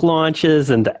and book launches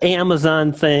and the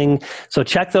Amazon thing. So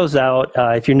check those out.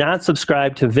 If you're not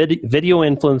subscribed to Video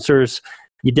Influencers,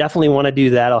 you definitely want to do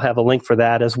that. I'll have a link for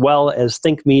that, as well as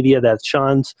Think Media. That's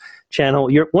Sean's channel.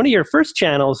 One of your first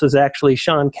channels is actually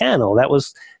Sean Cannell. That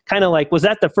was kind of like, was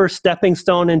that the first stepping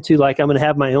stone into like, I'm going to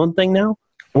have my own thing now?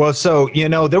 Well, so, you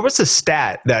know, there was a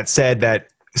stat that said that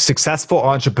successful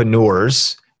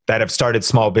entrepreneurs that have started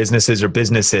small businesses or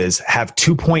businesses have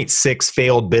 2.6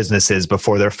 failed businesses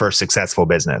before their first successful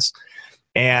business.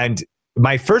 And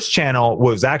my first channel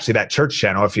was actually that church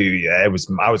channel. I was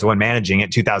the one managing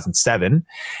it, 2007.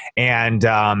 And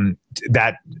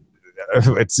that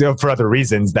it's for other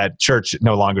reasons that church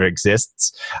no longer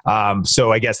exists.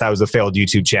 So I guess that was a failed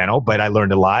YouTube channel, but I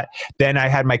learned a lot. Then I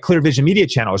had my Clear Vision Media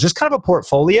channel. It was just kind of a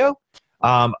portfolio.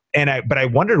 But I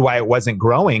wondered why it wasn't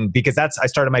growing, because I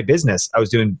started my business. I was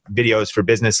doing videos for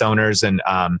business owners and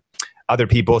other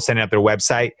people setting up their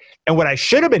website. And what I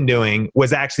should have been doing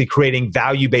was actually creating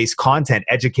value-based content,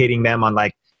 educating them on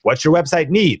like, what your website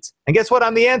needs. And guess what?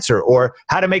 I'm the answer. Or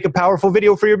how to make a powerful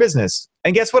video for your business.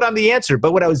 And guess what? I'm the answer.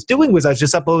 But what I was doing was I was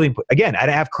just uploading, again, I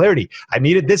didn't have clarity. I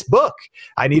needed this book.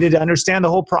 I needed to understand the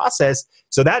whole process.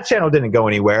 So that channel didn't go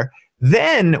anywhere.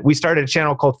 Then we started a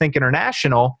channel called Think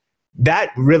International.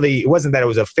 That really, it wasn't that it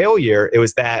was a failure. It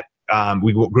was that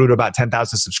we grew to about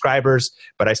 10,000 subscribers,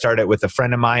 but I started with a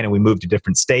friend of mine and we moved to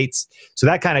different states. So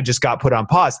that kind of just got put on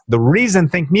pause. The reason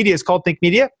Think Media is called Think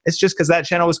Media, it's just because that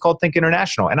channel was called Think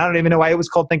International. And I don't even know why it was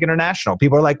called Think International.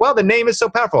 People are like, well, the name is so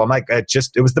powerful. I'm like,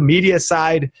 it was the media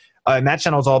side. And that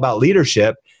channel is all about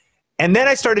leadership. And then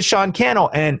I started Sean Cannell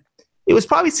and it was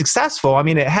probably successful. I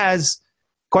mean, it has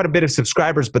quite a bit of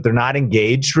subscribers, but they're not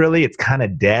engaged really. It's kind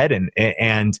of dead.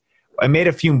 And I made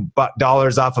a few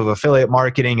dollars off of affiliate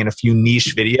marketing and a few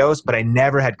niche videos, but I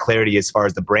never had clarity as far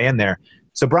as the brand there.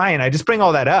 So Brian, I just bring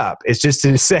all that up. It's just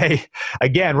to say,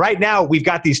 again, right now we've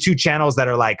got these two channels that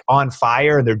are like on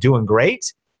fire and they're doing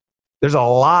great. There's a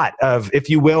lot of, if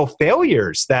you will,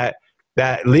 failures that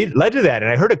led to that.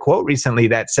 And I heard a quote recently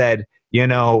that said, you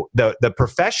know, the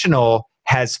professional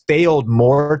has failed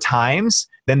more times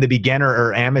than the beginner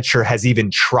or amateur has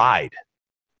even tried.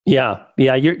 Yeah.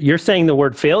 You're saying the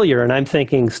word failure, and I'm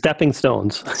thinking stepping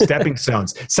stones. Stepping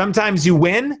stones. Sometimes you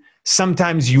win,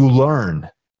 sometimes you learn.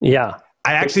 Yeah.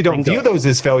 I actually don't view those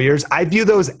as failures. I view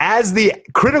those as the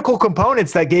critical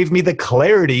components that gave me the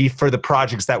clarity for the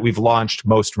projects that we've launched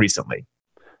most recently.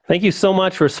 Thank you so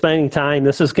much for spending time.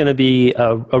 This is going to be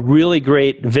a really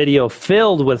great video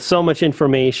filled with so much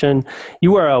information.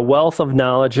 You are a wealth of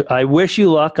knowledge. I wish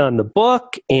you luck on the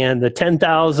book and the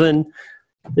 10,000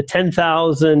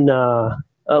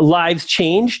 lives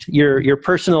changed, your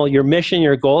personal, your mission,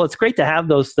 your goal. It's great to have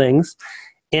those things.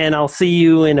 And I'll see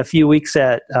you in a few weeks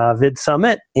at Vid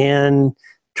Summit and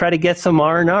try to get some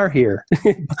R&R here.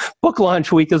 Book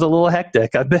launch week is a little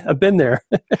hectic. I've been there.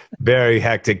 Very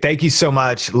hectic. Thank you so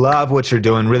much. Love what you're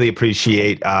doing. Really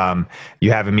appreciate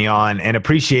you having me on and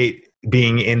appreciate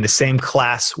being in the same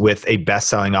class with a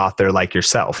best-selling author like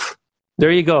yourself.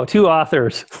 There you go. 2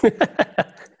 authors.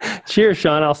 Cheers,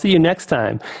 Sean. I'll see you next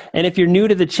time. And if you're new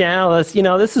to the channel,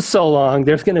 this is so long.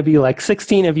 There's going to be like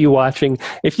 16 of you watching.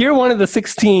 If you're one of the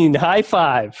 16, high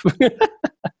five.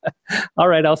 All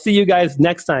right. I'll see you guys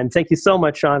next time. Thank you so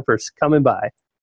much, Sean, for coming by.